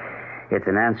 Still, it's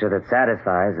an answer that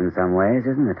satisfies in some ways,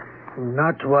 isn't it?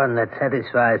 Not one that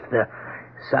satisfies the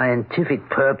scientific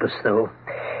purpose, though.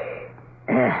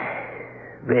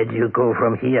 Where do you go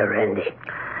from here, Randy?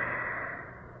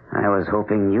 I was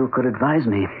hoping you could advise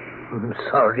me. I'm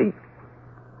sorry.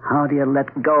 How do you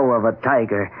let go of a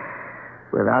tiger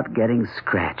without getting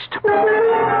scratched?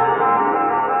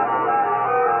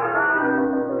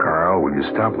 Carl, will you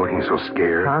stop looking so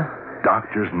scared? Huh?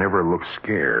 Doctors never look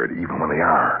scared, even when they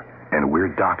are. And we're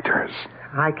doctors.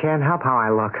 I can't help how I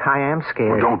look. I am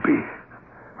scared. Well, don't be.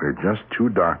 We're just two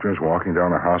doctors walking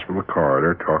down a hospital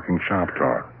corridor talking shop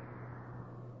talk.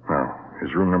 Now,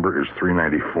 his room number is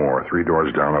 394, 3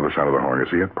 doors down on the other side of the hall. You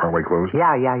see it? Partway closed?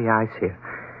 Yeah, I see it.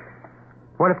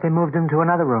 What if they moved him to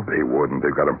another room? They wouldn't.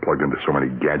 They've got him plugged into so many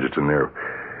gadgets in there.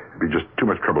 It'd be just too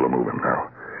much trouble to move him now.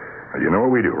 You know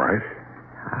what we do, right?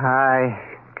 I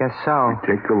Guess so. We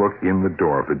take a look in the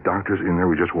door. If the doctor's in there,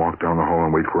 we just walk down the hall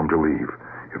and wait for him to leave.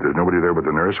 If there's nobody there but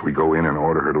the nurse, we go in and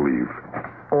order her to leave.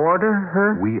 Order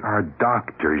her? We are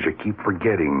doctors. You keep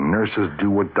forgetting. Nurses do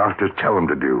what doctors tell them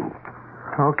to do.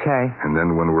 Okay. And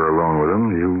then when we're alone with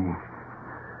them, you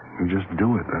just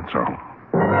do it, that's all.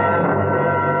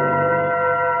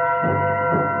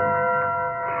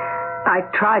 I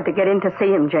tried to get in to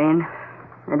see him, Jane.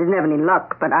 I didn't have any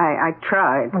luck, but I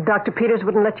tried. Well, Dr. Peters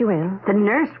wouldn't let you in? The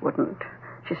nurse wouldn't.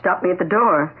 She stopped me at the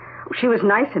door. She was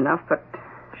nice enough, but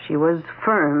she was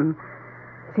firm.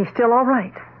 Is he still all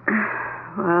right?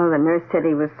 Well, the nurse said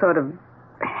he was sort of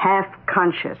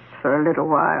half-conscious for a little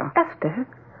while. Esther?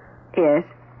 Yes?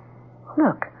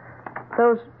 Look,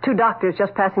 those two doctors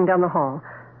just passing down the hall.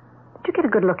 Did you get a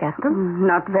good look at them?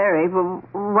 Not very. Well,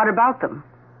 what about them?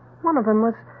 One of them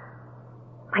was...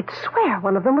 I'd swear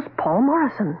one of them was Paul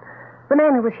Morrison. The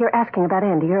man who was here asking about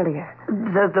Andy earlier.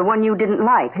 The one you didn't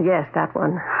like? Yes, that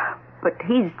one. But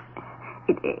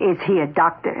is he a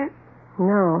doctor?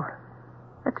 No.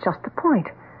 That's just the point.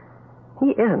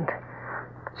 He isn't.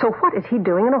 So what is he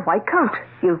doing in a white coat?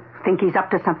 You think he's up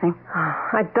to something?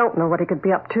 I don't know what he could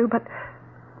be up to, but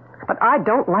I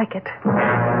don't like it.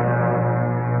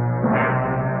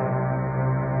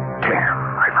 Damn,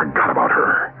 I forgot about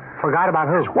her. Forgot about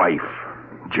who? His wife,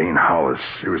 Jane Hollis.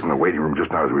 She was in the waiting room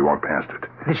just now as we walked past it.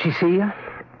 Did she see you?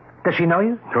 Does she know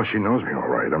you? No, she knows me all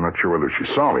right. I'm not sure whether she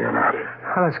saw me or not.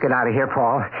 Well, let's get out of here,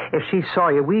 Paul. If she saw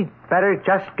you, we'd better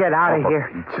just get out of here.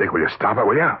 For Pete's sake, will you stop it,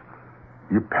 will you?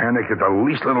 You panic at the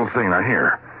least little thing, I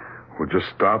hear. We'll just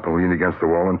stop and lean against the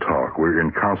wall and talk. We're in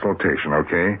consultation,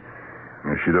 okay?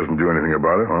 And if she doesn't do anything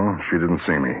about it, well, she didn't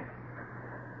see me.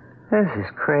 This is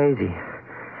crazy.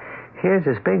 Here's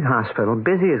this big hospital,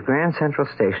 busy as Grand Central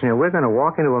Station, and we're going to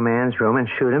walk into a man's room and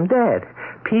shoot him dead.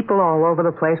 People all over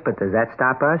the place, but does that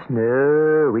stop us?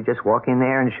 No, we just walk in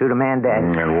there and shoot a man dead.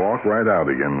 And walk right out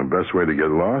again. The best way to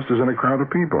get lost is in a crowd of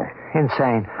people.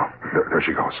 Insane. Oh, there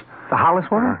she goes. The Hollis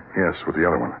woman? Yes, with the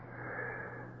other one.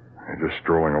 Just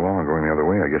strolling along, going the other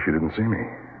way. I guess she didn't see me.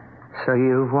 So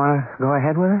you want to go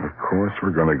ahead with it? Of course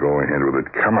we're going to go ahead with it.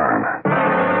 Come on.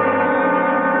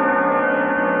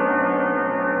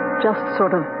 Just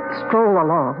sort of stroll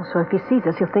along, so if he sees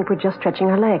us, he'll think we're just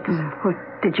stretching our legs. Well,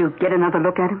 did you get another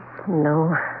look at him? No.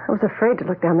 I was afraid to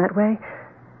look down that way.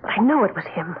 But I know it was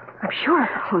him. I'm sure of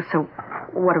it. Oh, so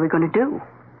what are we going to do?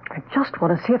 I just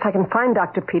want to see if I can find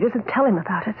Dr. Peters and tell him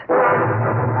about it.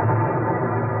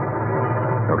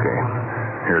 Okay.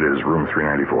 Here it is, room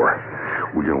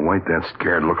 394. Will you wipe that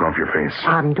scared look off your face?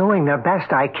 I'm doing the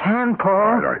best I can,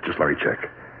 Paul. All right, just let me check.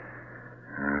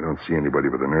 I don't see anybody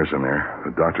but the nurse in there.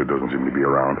 The doctor doesn't seem to be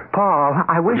around. Paul,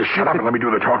 I wish you shut up and let me do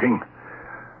the talking.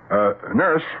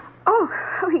 Nurse. Oh,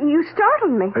 you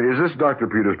startled me. Is this Dr.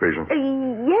 Peters' patient?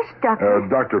 Yes, Doctor.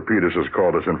 Dr. Peters has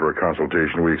called us in for a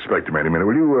consultation. We expect him any minute.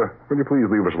 Will you please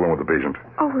leave us alone with the patient?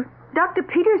 Oh, Dr.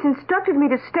 Peters instructed me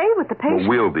to stay with the patient.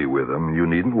 Well, we'll be with him. You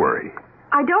needn't worry.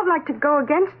 I don't like to go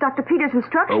against Dr. Peters'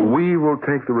 instructions. We will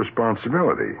take the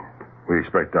responsibility. We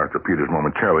expect Dr. Peters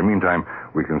momentarily. Meantime,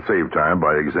 we can save time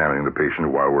by examining the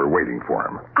patient while we're waiting for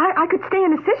him. I could stay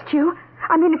and assist you.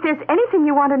 I mean, if there's anything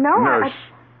you want to know...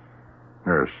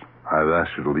 Nurse, I've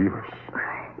asked you to leave us.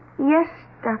 Yes,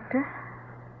 Doctor.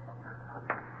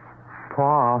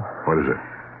 Paul. What is it?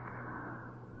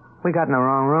 We got in the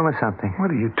wrong room or something. What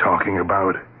are you talking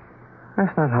about?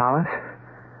 That's not Hollis.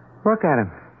 Look at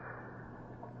him.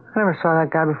 I never saw that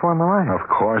guy before in my life. Of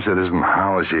course it isn't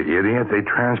Hollis, you idiot. They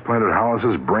transplanted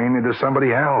Hollis's brain into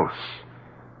somebody else.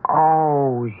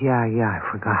 Oh, yeah, I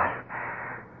forgot.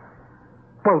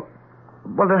 Well,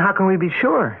 then how can we be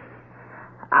sure?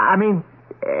 I mean,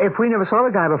 if we never saw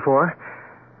the guy before,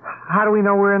 how do we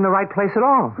know we're in the right place at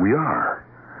all? We are.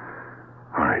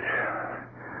 All right.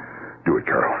 Do it,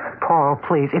 Carol. Paul,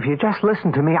 please, if you just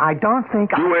listen to me, I don't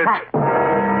think... Do it!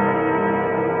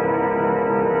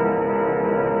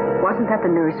 Wasn't that the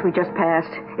nurse we just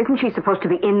passed? Isn't she supposed to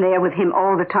be in there with him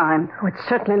all the time? Oh, it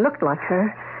certainly looked like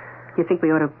her. You think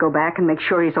we ought to go back and make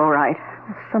sure he's all right?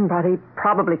 Somebody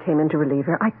probably came in to relieve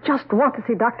her. I just want to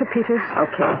see Dr. Peters.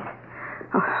 Okay.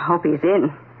 Oh, hope he's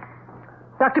in.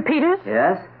 Dr. Peters?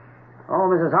 Yes? Oh,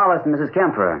 Mrs. Hollis and Mrs.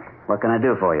 Kemper. What can I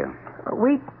do for you?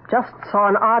 We just saw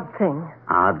an odd thing.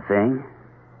 Odd thing?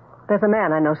 There's a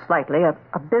man I know slightly,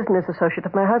 a business associate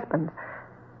of my husband's.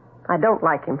 I don't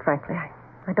like him, frankly.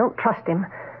 I don't trust him.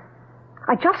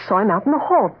 I just saw him out in the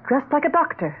hall, dressed like a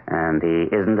doctor. And he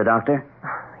isn't a doctor?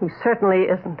 He certainly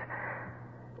isn't.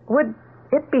 Would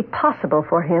it be possible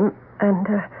for him, and,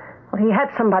 he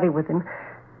had somebody with him,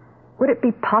 would it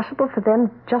be possible for them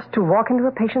just to walk into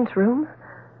a patient's room?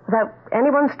 without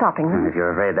anyone stopping them. If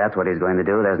you're afraid that's what he's going to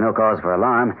do, there's no cause for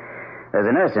alarm. There's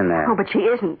a nurse in there. Oh, but she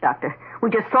isn't, Doctor. We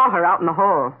just saw her out in the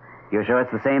hall. You sure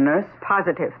it's the same nurse?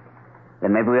 Positive.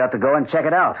 Then maybe we ought to go and check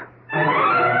it out.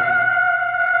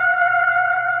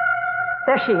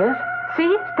 There she is.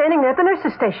 See? Standing there at the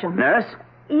nurse's station. Nurse?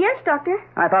 Yes, Doctor.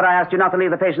 I thought I asked you not to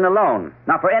leave the patient alone.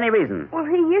 Not for any reason. Well,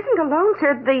 he isn't alone,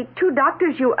 sir. The two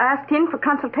doctors you asked in for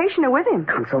consultation are with him.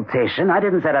 Consultation? I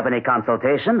didn't set up any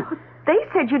consultation. They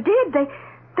said you did.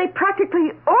 They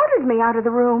practically ordered me out of the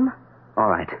room. All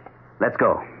right. Let's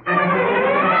go.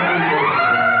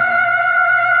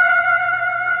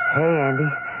 Hey, Andy.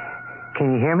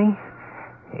 Can you hear me?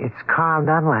 It's Carl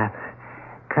Dunlap.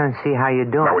 Come see how you're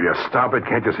doing. Now, will you stop it?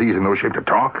 Can't you see he's in no shape to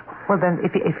talk? Well, then,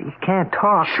 if you can't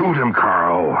talk... Shoot him,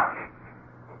 Carl.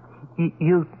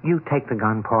 You take the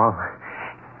gun, Paul.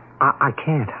 I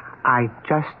can't. I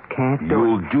just can't do it.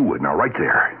 You'll do it. Now, right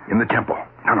there, in the temple.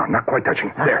 No, not quite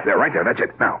touching. There, right there. That's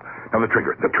it. Now the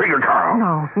trigger. The trigger, Carl.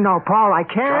 No, Paul, I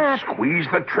can't. Just squeeze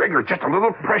the trigger. Just a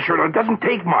little pressure. It doesn't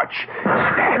take much.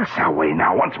 That's the way.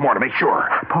 Now, once more to make sure.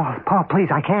 Paul, please,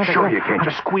 I can't. Sure you can.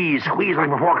 Just squeeze like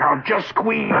before, Carl. Just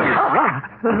squeeze.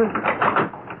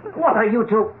 What are you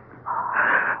two?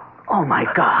 Oh, my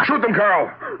God. Shoot them,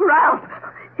 Carl. Ralph,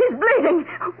 he's bleeding.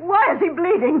 Why is he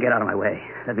bleeding? Get out of my way.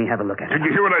 Let me have a look at Did him.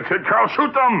 you hear what I said, Carl?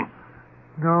 Shoot them.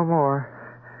 No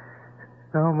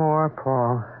more,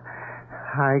 Paul.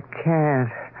 I can't.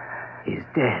 He's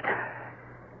dead.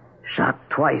 Shot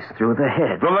twice through the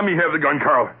head. Well, let me have the gun,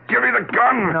 Carl. Give me the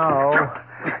gun. No.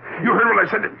 You heard what I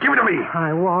said. Give it to me.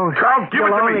 I won't. Carl, give it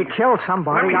to me. You'll only kill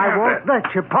somebody. Let me have I won't that.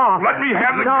 let you, Paul. Let me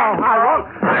have the no, gun, I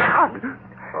Carl. won't.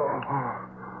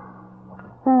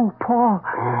 Oh, Paul.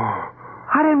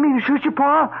 I didn't mean to shoot you,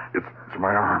 Paul. It's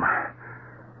my arm.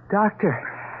 Doctor,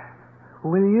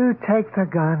 will you take the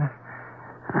gun?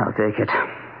 I'll take it.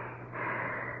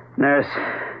 Nurse,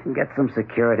 get some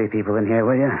security people in here,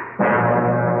 will you?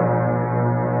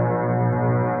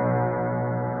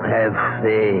 Have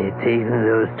they taken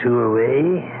those two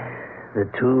away? The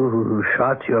two who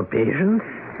shot your patient?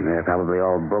 They're probably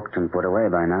all booked and put away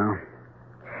by now.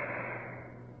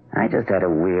 I just had a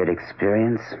weird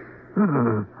experience.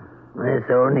 It's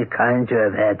the only kind you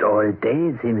have had all day,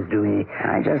 it seems to me.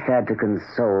 I just had to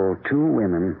console two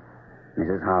women,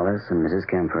 Mrs. Hollis and Mrs.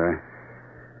 Kemper,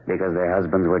 because their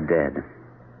husbands were dead.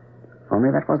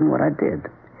 Only that wasn't what I did.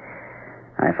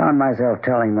 I found myself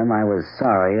telling them I was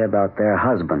sorry about their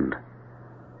husband.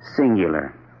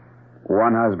 Singular.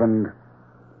 One husband,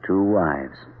 two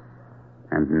wives.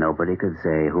 And nobody could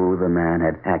say who the man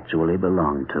had actually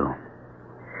belonged to.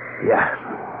 Yeah.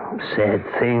 Sad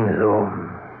thing, though.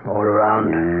 All around.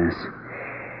 Yes.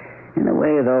 In a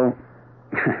way, though,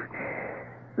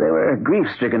 they were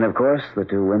grief-stricken, of course, the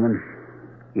two women.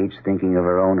 Each thinking of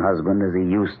her own husband as he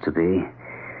used to be.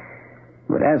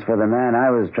 But as for the man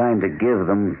I was trying to give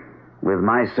them with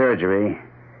my surgery,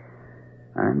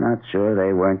 I'm not sure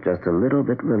they weren't just a little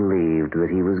bit relieved that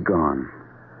he was gone.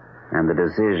 And the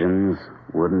decisions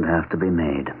wouldn't have to be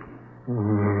made.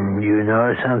 You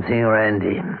know something,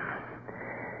 Randy?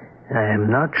 I am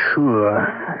not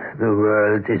sure the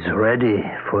world is ready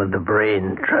for the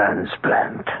brain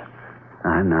transplant.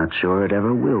 I'm not sure it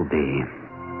ever will be.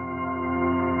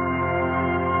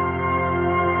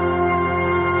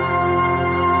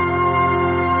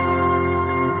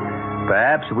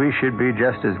 Perhaps we should be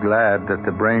just as glad that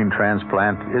the brain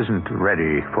transplant isn't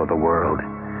ready for the world.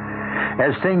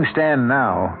 As things stand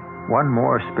now, one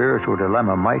more spiritual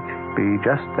dilemma might be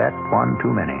just that one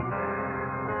too many.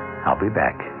 I'll be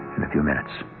back in a few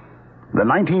minutes. The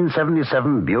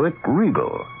 1977 Buick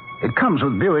Regal. It comes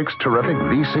with Buick's terrific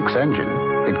V6 engine.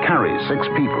 It carries 6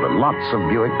 people and lots of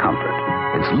Buick comfort.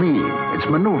 It's lean. It's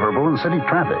maneuverable in city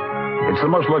traffic. It's the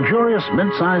most luxurious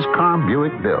mid-sized car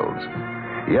Buick builds.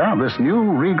 Yeah, this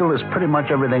new Regal is pretty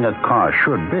much everything a car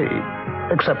should be.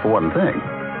 Except for one thing.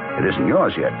 It isn't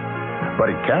yours yet. But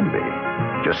it can be.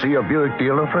 Just see a Buick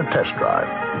dealer for a test drive.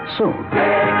 Soon.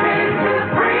 Dedicated with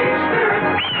free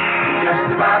spirit,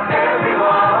 just about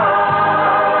everyone.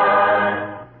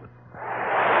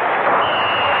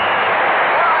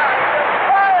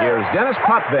 Here's Dennis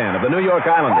Potvin of the New York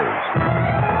Islanders.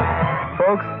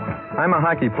 Folks, I'm a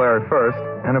hockey player first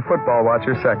and a football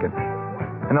watcher second.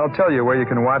 And I'll tell you where you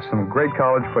can watch some great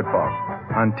college football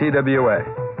on TWA.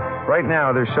 Right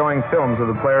now, they're showing films of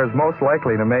the players most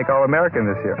likely to make All-American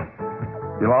this year.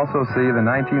 You'll also see the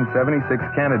 1976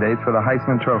 candidates for the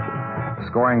Heisman Trophy,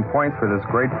 scoring points for this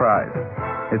great prize.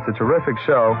 It's a terrific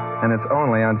show, and it's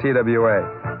only on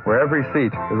TWA, where every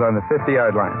seat is on the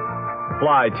 50-yard line.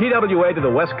 Fly TWA to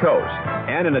the West Coast.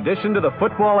 And in addition to the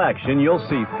football action, you'll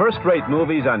see first-rate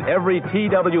movies on every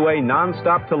TWA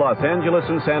nonstop to Los Angeles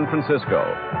and San Francisco.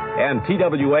 And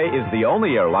TWA is the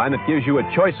only airline that gives you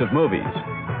a choice of movies.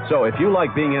 So if you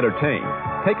like being entertained,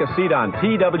 take a seat on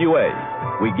TWA.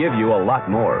 We give you a lot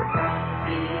more.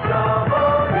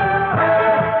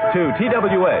 To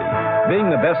TWA,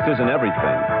 being the best isn't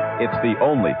everything. It's the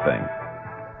only thing.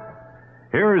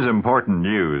 Here is important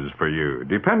news for you.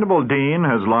 Dependable Dean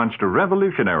has launched a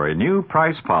revolutionary new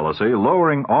price policy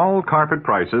lowering all carpet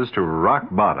prices to rock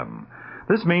bottom.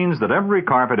 This means that every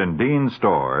carpet in Dean's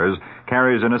stores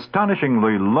carries an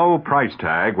astonishingly low price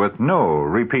tag with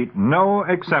no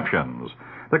exceptions.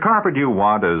 The carpet you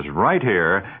want is right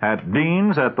here at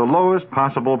Dean's at the lowest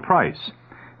possible price.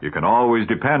 You can always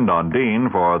depend on Dean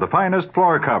for the finest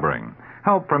floor covering,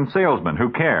 help from salesmen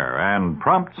who care, and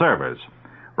prompt service.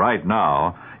 Right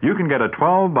now, you can get a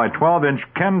 12 by 12-inch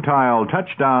Ken Tile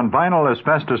touchdown vinyl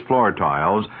asbestos floor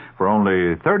tiles for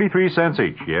only 33 cents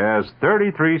each. Yes,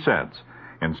 33 cents.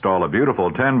 Install a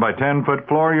beautiful 10 by 10-foot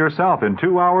floor yourself in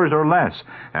 2 hours or less,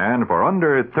 and for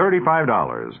under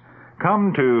 $35.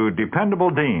 Come to Dependable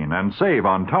Dean and save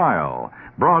on tile,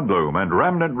 broadloom, and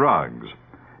remnant rugs.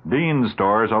 Dean's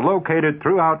stores are located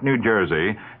throughout New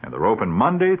Jersey, and they're open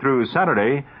Monday through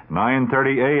Saturday,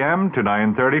 9:30 a.m. to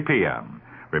 9:30 p.m.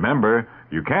 Remember,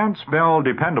 you can't spell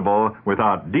dependable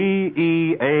without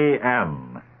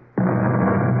D-E-A-N.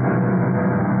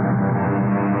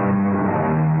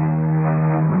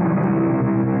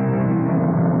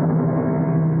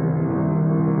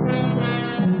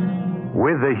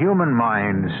 With the human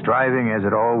mind striving as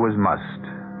it always must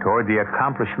toward the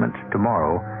accomplishment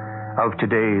tomorrow of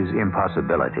today's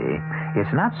impossibility,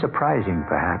 it's not surprising,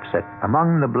 perhaps, that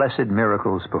among the blessed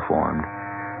miracles performed,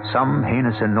 some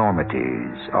heinous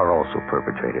enormities are also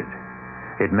perpetrated.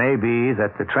 It may be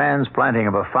that the transplanting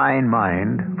of a fine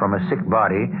mind from a sick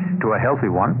body to a healthy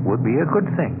one would be a good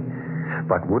thing.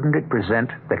 But wouldn't it present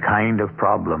the kind of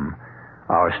problem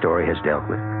our story has dealt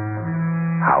with?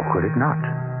 How could it not?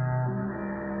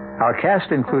 Our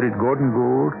cast included Gordon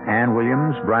Gould, Ann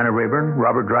Williams, Bryna Rayburn,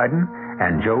 Robert Dryden,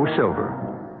 and Joe Silver.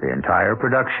 The entire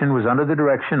production was under the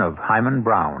direction of Hyman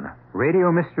Brown.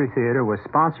 Radio Mystery Theater was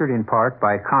sponsored in part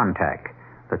by Contact,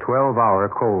 the 12-hour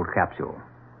cold capsule.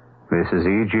 This is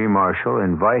E.G. Marshall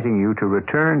inviting you to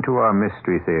return to our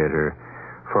Mystery Theater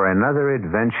for another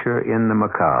adventure in the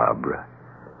macabre.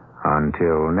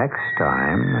 Until next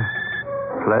time,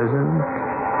 pleasant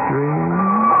dreams.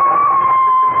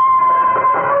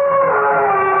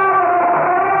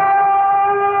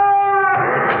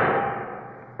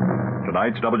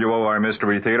 Tonight's WOR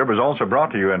Mystery Theater was also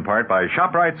brought to you in part by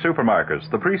ShopRite Supermarkets.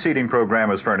 The preceding program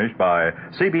was furnished by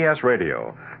CBS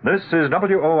Radio. This is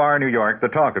WOR New York, the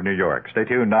talk of New York. Stay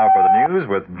tuned now for the news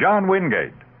with John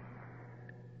Wingate.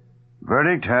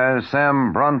 Verdict has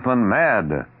Sam Bronfman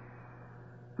mad.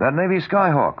 That Navy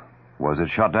Skyhawk, was it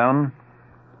shot down?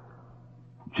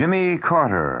 Jimmy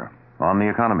Carter on the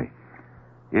economy.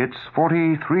 It's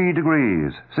 43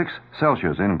 degrees, 6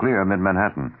 Celsius in clear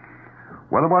mid-Manhattan.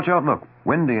 Weather watch outlook,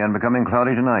 windy and becoming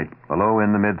cloudy tonight, a low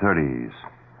in the mid-30s.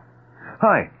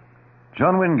 Hi,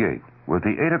 John Wingate with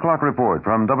the 8 o'clock report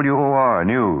from WOR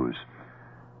News.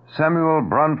 Samuel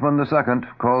Bronfman II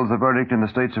calls the verdict in the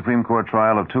state Supreme Court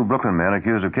trial of 2 Brooklyn men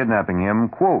accused of kidnapping him,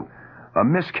 quote, a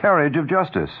miscarriage of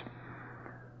justice.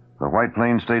 The White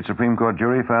Plains State Supreme Court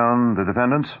jury found the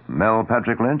defendants, Mel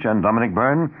Patrick Lynch and Dominic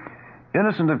Byrne,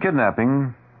 innocent of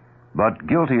kidnapping, but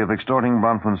guilty of extorting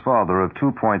Bronfman's father of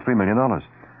 $2.3 million.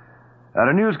 At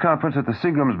a news conference at the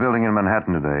Seagram's building in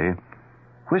Manhattan today,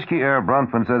 Whiskey Air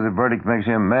Bronfman says the verdict makes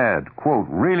him mad, quote,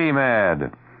 really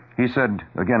mad. He said,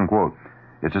 again, quote,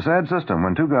 it's a sad system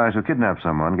when 2 guys who kidnap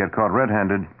someone get caught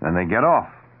red-handed and they get off,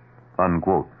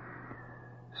 unquote.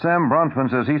 Sam Bronfman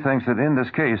says he thinks that in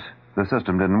this case, the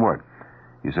system didn't work.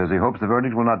 He says he hopes the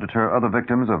verdict will not deter other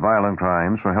victims of violent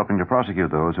crimes from helping to prosecute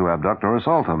those who abduct or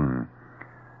assault them.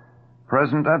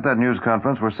 Present at that news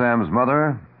conference were Sam's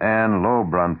mother, Ann Lowe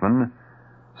Bronfman,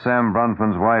 Sam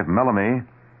Bronfman's wife, Melanie,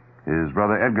 his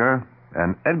brother Edgar,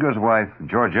 and Edgar's wife,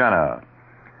 Georgiana.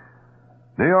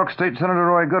 New York State Senator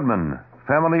Roy Goodman,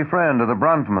 family friend of the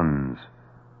Bronfmans,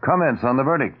 comments on the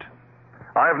verdict.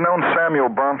 I've known Samuel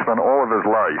Bronfman all of his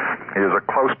life. He is a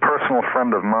close personal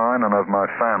friend of mine and of my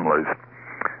family's.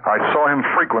 I saw him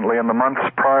frequently in the months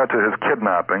prior to his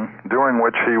kidnapping, during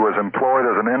which he was employed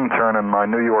as an intern in my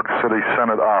New York City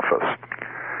Senate office.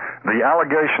 The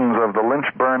allegations of the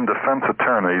Lynch-Byrne defense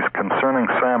attorneys concerning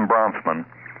Sam Bronfman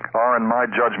are, in my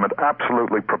judgment,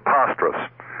 absolutely preposterous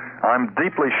I'm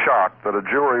deeply shocked that a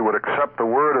jury would accept the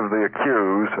word of the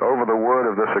accused over the word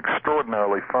of this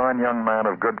extraordinarily fine young man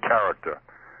of good character.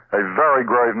 A very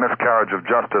grave miscarriage of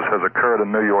justice has occurred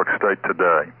in New York State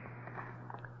today.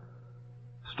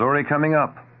 Story coming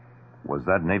up. Was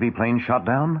that Navy plane shot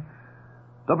down?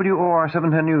 WOR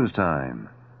 710 News Time.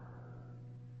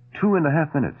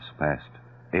 2.5 minutes past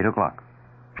 8 o'clock.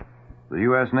 The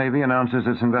U.S. Navy announces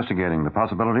it's investigating the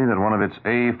possibility that one of its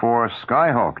A-4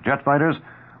 Skyhawk jet fighters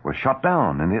was shot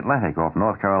down in the Atlantic off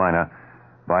North Carolina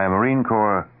by a Marine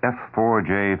Corps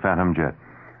F-4J Phantom jet.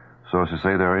 Sources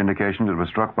say there are indications it was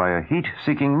struck by a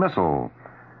heat-seeking missile.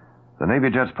 The Navy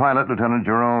jet's pilot, Lieutenant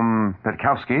Jerome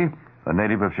Petkowski, a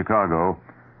native of Chicago,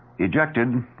 ejected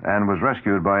and was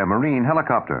rescued by a Marine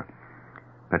helicopter.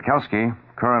 Petkowski,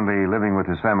 currently living with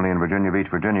his family in Virginia Beach,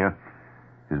 Virginia,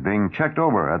 is being checked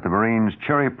over at the Marines'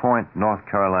 Cherry Point, North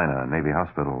Carolina Navy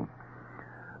Hospital.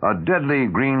 A deadly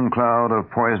green cloud of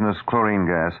poisonous chlorine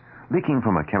gas, leaking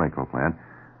from a chemical plant,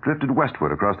 drifted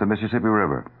westward across the Mississippi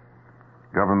River.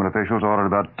 Government officials ordered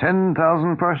about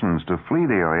 10,000 persons to flee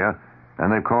the area,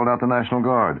 and they've called out the National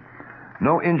Guard.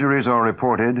 No injuries are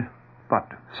reported, but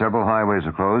several highways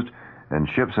are closed, and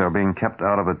ships are being kept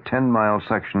out of a 10-mile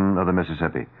section of the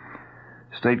Mississippi.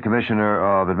 State Commissioner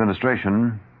of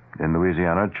Administration in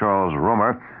Louisiana, Charles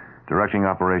Romer, directing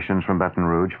operations from Baton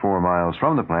Rouge, 4 miles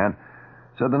from the plant,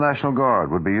 said the National Guard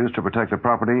would be used to protect the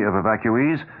property of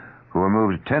evacuees who were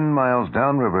moved 10 miles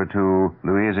downriver to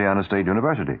Louisiana State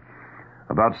University.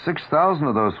 About 6,000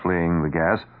 of those fleeing the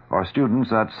gas are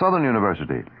students at Southern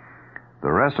University. The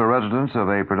rest are residents of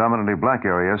a predominantly black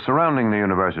area surrounding the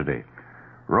university.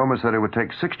 Roma said it would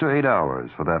take 6 to 8 hours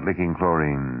for that leaking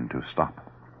chlorine to stop.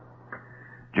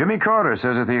 Jimmy Carter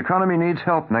says if the economy needs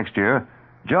help next year,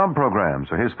 job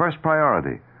programs are his first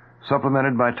priority,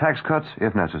 supplemented by tax cuts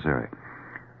if necessary.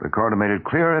 But Carter made it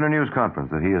clear in a news conference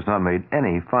that he has not made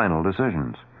any final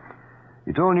decisions.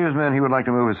 He told newsmen he would like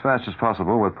to move as fast as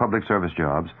possible with public service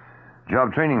jobs,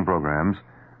 job training programs,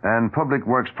 and public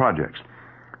works projects.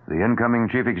 The incoming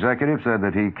chief executive said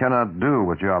that he cannot do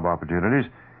with job opportunities,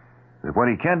 that what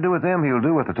he can't do with them, he'll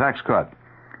do with the tax cut.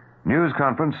 News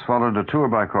conference followed a tour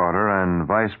by Carter and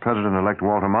Vice President-elect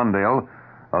Walter Mondale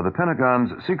of the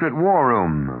Pentagon's secret war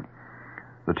room.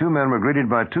 The two men were greeted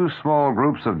by 2 small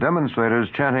groups of demonstrators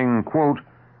chanting, quote,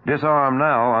 "Disarm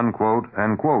now," unquote,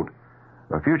 and quote,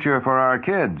 "A future for our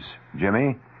kids,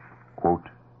 Jimmy," quote,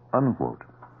 unquote.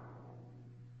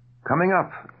 Coming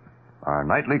up, our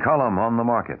nightly column on the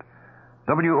market.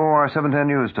 WOR 710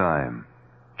 News Time.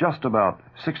 Just about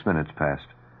 6 minutes past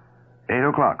 8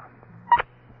 o'clock.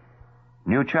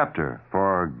 New chapter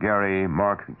for Gary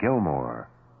Mark Gilmore.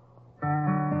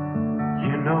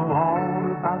 You know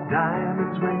all about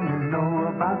diamonds when you know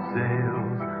about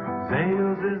sales.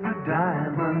 Sales is the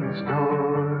diamond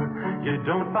store. You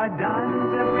don't buy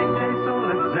diamonds every day, so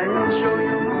let sales show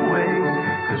you the way.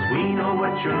 'Cause we know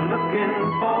what you're looking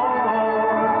for.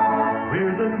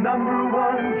 We're the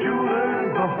 #1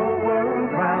 jewelers the whole world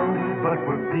round. But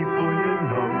we're people you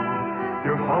know,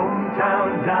 your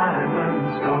hometown diamond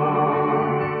store.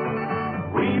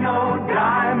 We know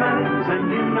diamonds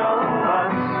and you know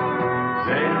us.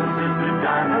 Sales is the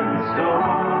diamond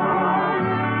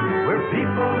store. We're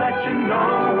people that you know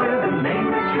with a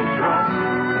name that you trust.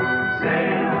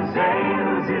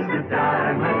 Sales is the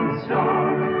diamond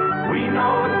store. We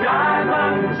know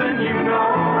diamonds and you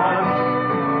know us.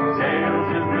 Sales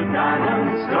is the diamond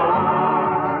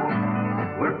store.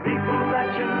 We're people that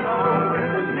you know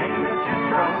with a name that you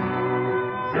trust.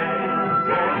 Sales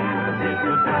is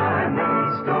the diamond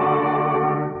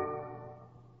store.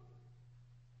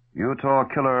 Utah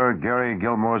killer Gary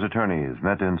Gilmore's attorneys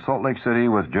met in Salt Lake City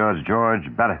with Judge George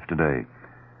Baliff today.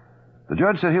 The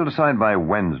judge said he'll decide by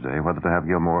Wednesday whether to have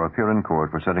Gilmore appear in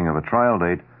court for setting of a trial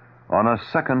date on a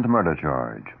second murder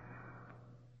charge.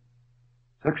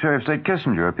 Secretary of State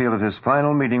Kissinger appealed at his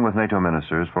final meeting with NATO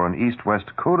ministers for an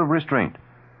East-West code of restraint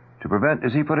to prevent,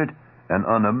 as he put it, an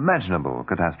unimaginable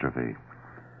catastrophe.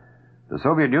 The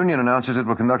Soviet Union announces it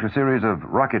will conduct a series of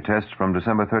rocket tests from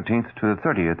December 13th to the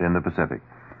 30th in the Pacific.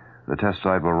 The test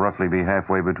site will roughly be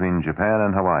halfway between Japan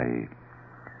and Hawaii.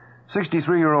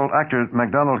 63-year-old actor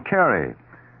MacDonald Carey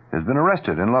has been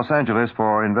arrested in Los Angeles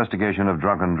for investigation of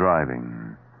drunken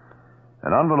driving.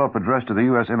 An envelope addressed to the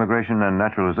U.S. Immigration and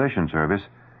Naturalization Service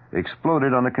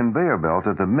exploded on the conveyor belt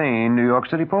at the main New York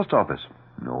City post office.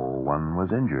 No one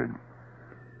was injured.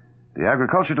 The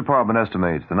Agriculture Department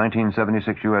estimates the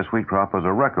 1976 U.S. wheat crop was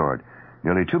a record,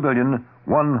 nearly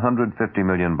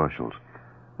 2,150,000,000 bushels.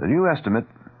 The new estimate,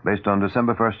 based on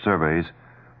December 1st surveys,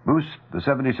 boosts the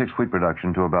 76 wheat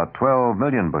production to about 12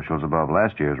 million bushels above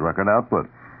last year's record output.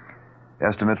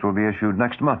 Estimates will be issued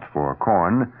next month for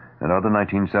corn and other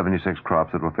 1976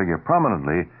 crops that will figure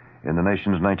prominently in the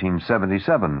nation's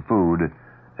 1977 food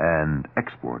and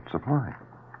export supply.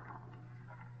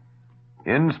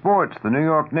 In sports, the New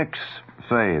York Knicks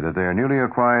say that their newly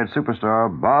acquired superstar,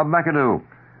 Bob McAdoo,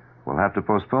 will have to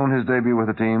postpone his debut with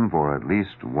the team for at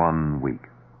least 1 week.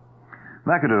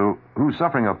 McAdoo, who's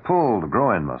suffering a pulled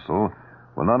groin muscle,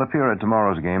 will not appear at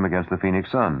tomorrow's game against the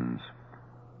Phoenix Suns,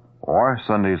 or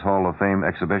Sunday's Hall of Fame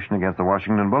exhibition against the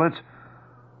Washington Bullets,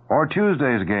 or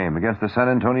Tuesday's game against the San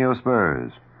Antonio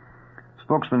Spurs.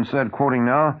 Spokesman said, quoting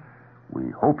now, "We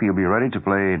hope he'll be ready to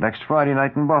play next Friday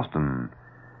night in Boston.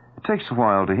 It takes a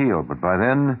while to heal, but by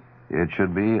then, it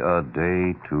should be a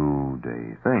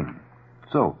day-to-day thing."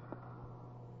 So,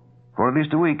 for at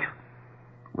least a week,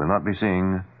 we'll not be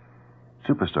seeing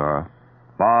superstar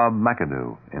Bob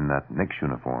McAdoo in that Knicks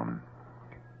uniform.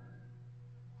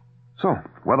 So,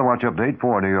 Weather Watch update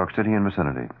for New York City and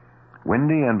vicinity.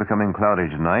 Windy and becoming cloudy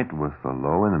tonight with a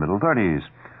low in the middle 30s.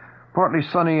 Partly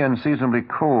sunny and seasonably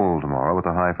cold tomorrow with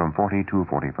a high from 40 to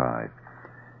 45.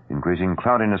 Increasing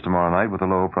cloudiness tomorrow night with a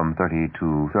low from 30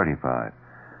 to 35.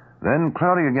 Then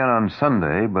cloudy again on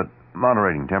Sunday, but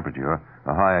moderating temperature,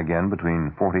 a high again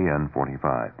between 40 and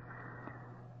 45.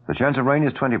 The chance of rain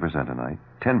is 20% tonight,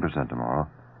 10% tomorrow,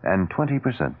 and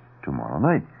 20% tomorrow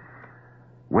night.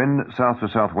 Wind south to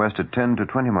southwest at 10 to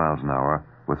 20 miles an hour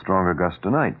with stronger gusts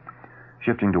tonight,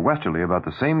 shifting to westerly about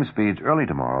the same speeds early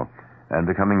tomorrow and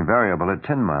becoming variable at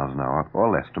 10 miles an hour or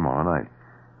less tomorrow night.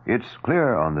 It's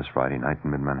clear on this Friday night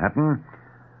in mid-Manhattan,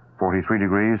 43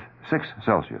 degrees, 6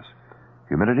 Celsius.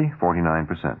 Humidity,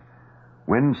 49%.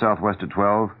 Wind southwest at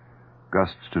 12,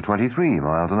 gusts to 23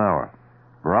 miles an hour.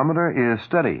 Barometer is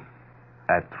steady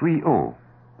at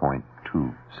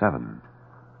 30.27.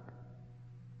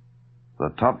 The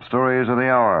top stories of the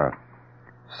hour.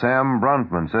 Sam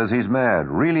Bronfman says he's mad,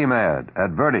 really mad,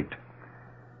 at verdict.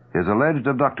 His alleged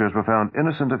abductors were found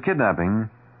innocent of kidnapping,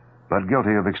 but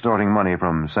guilty of extorting money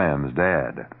from Sam's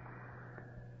dad.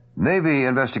 Navy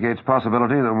investigates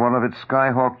possibility that one of its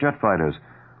Skyhawk jet fighters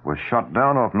was shot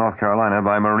down off North Carolina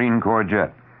by Marine Corps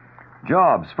jet.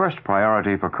 Jobs first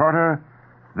priority for Carter,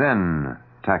 then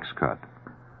tax cut.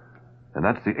 And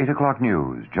that's the 8 o'clock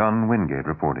news. John Wingate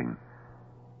reporting.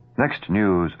 Next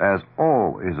news, as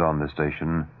always on this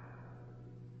station,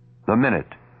 the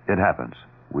minute it happens.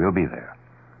 We'll be there.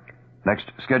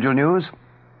 Next scheduled news,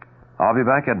 I'll be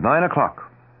back at 9 o'clock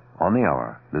on the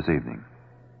hour this evening.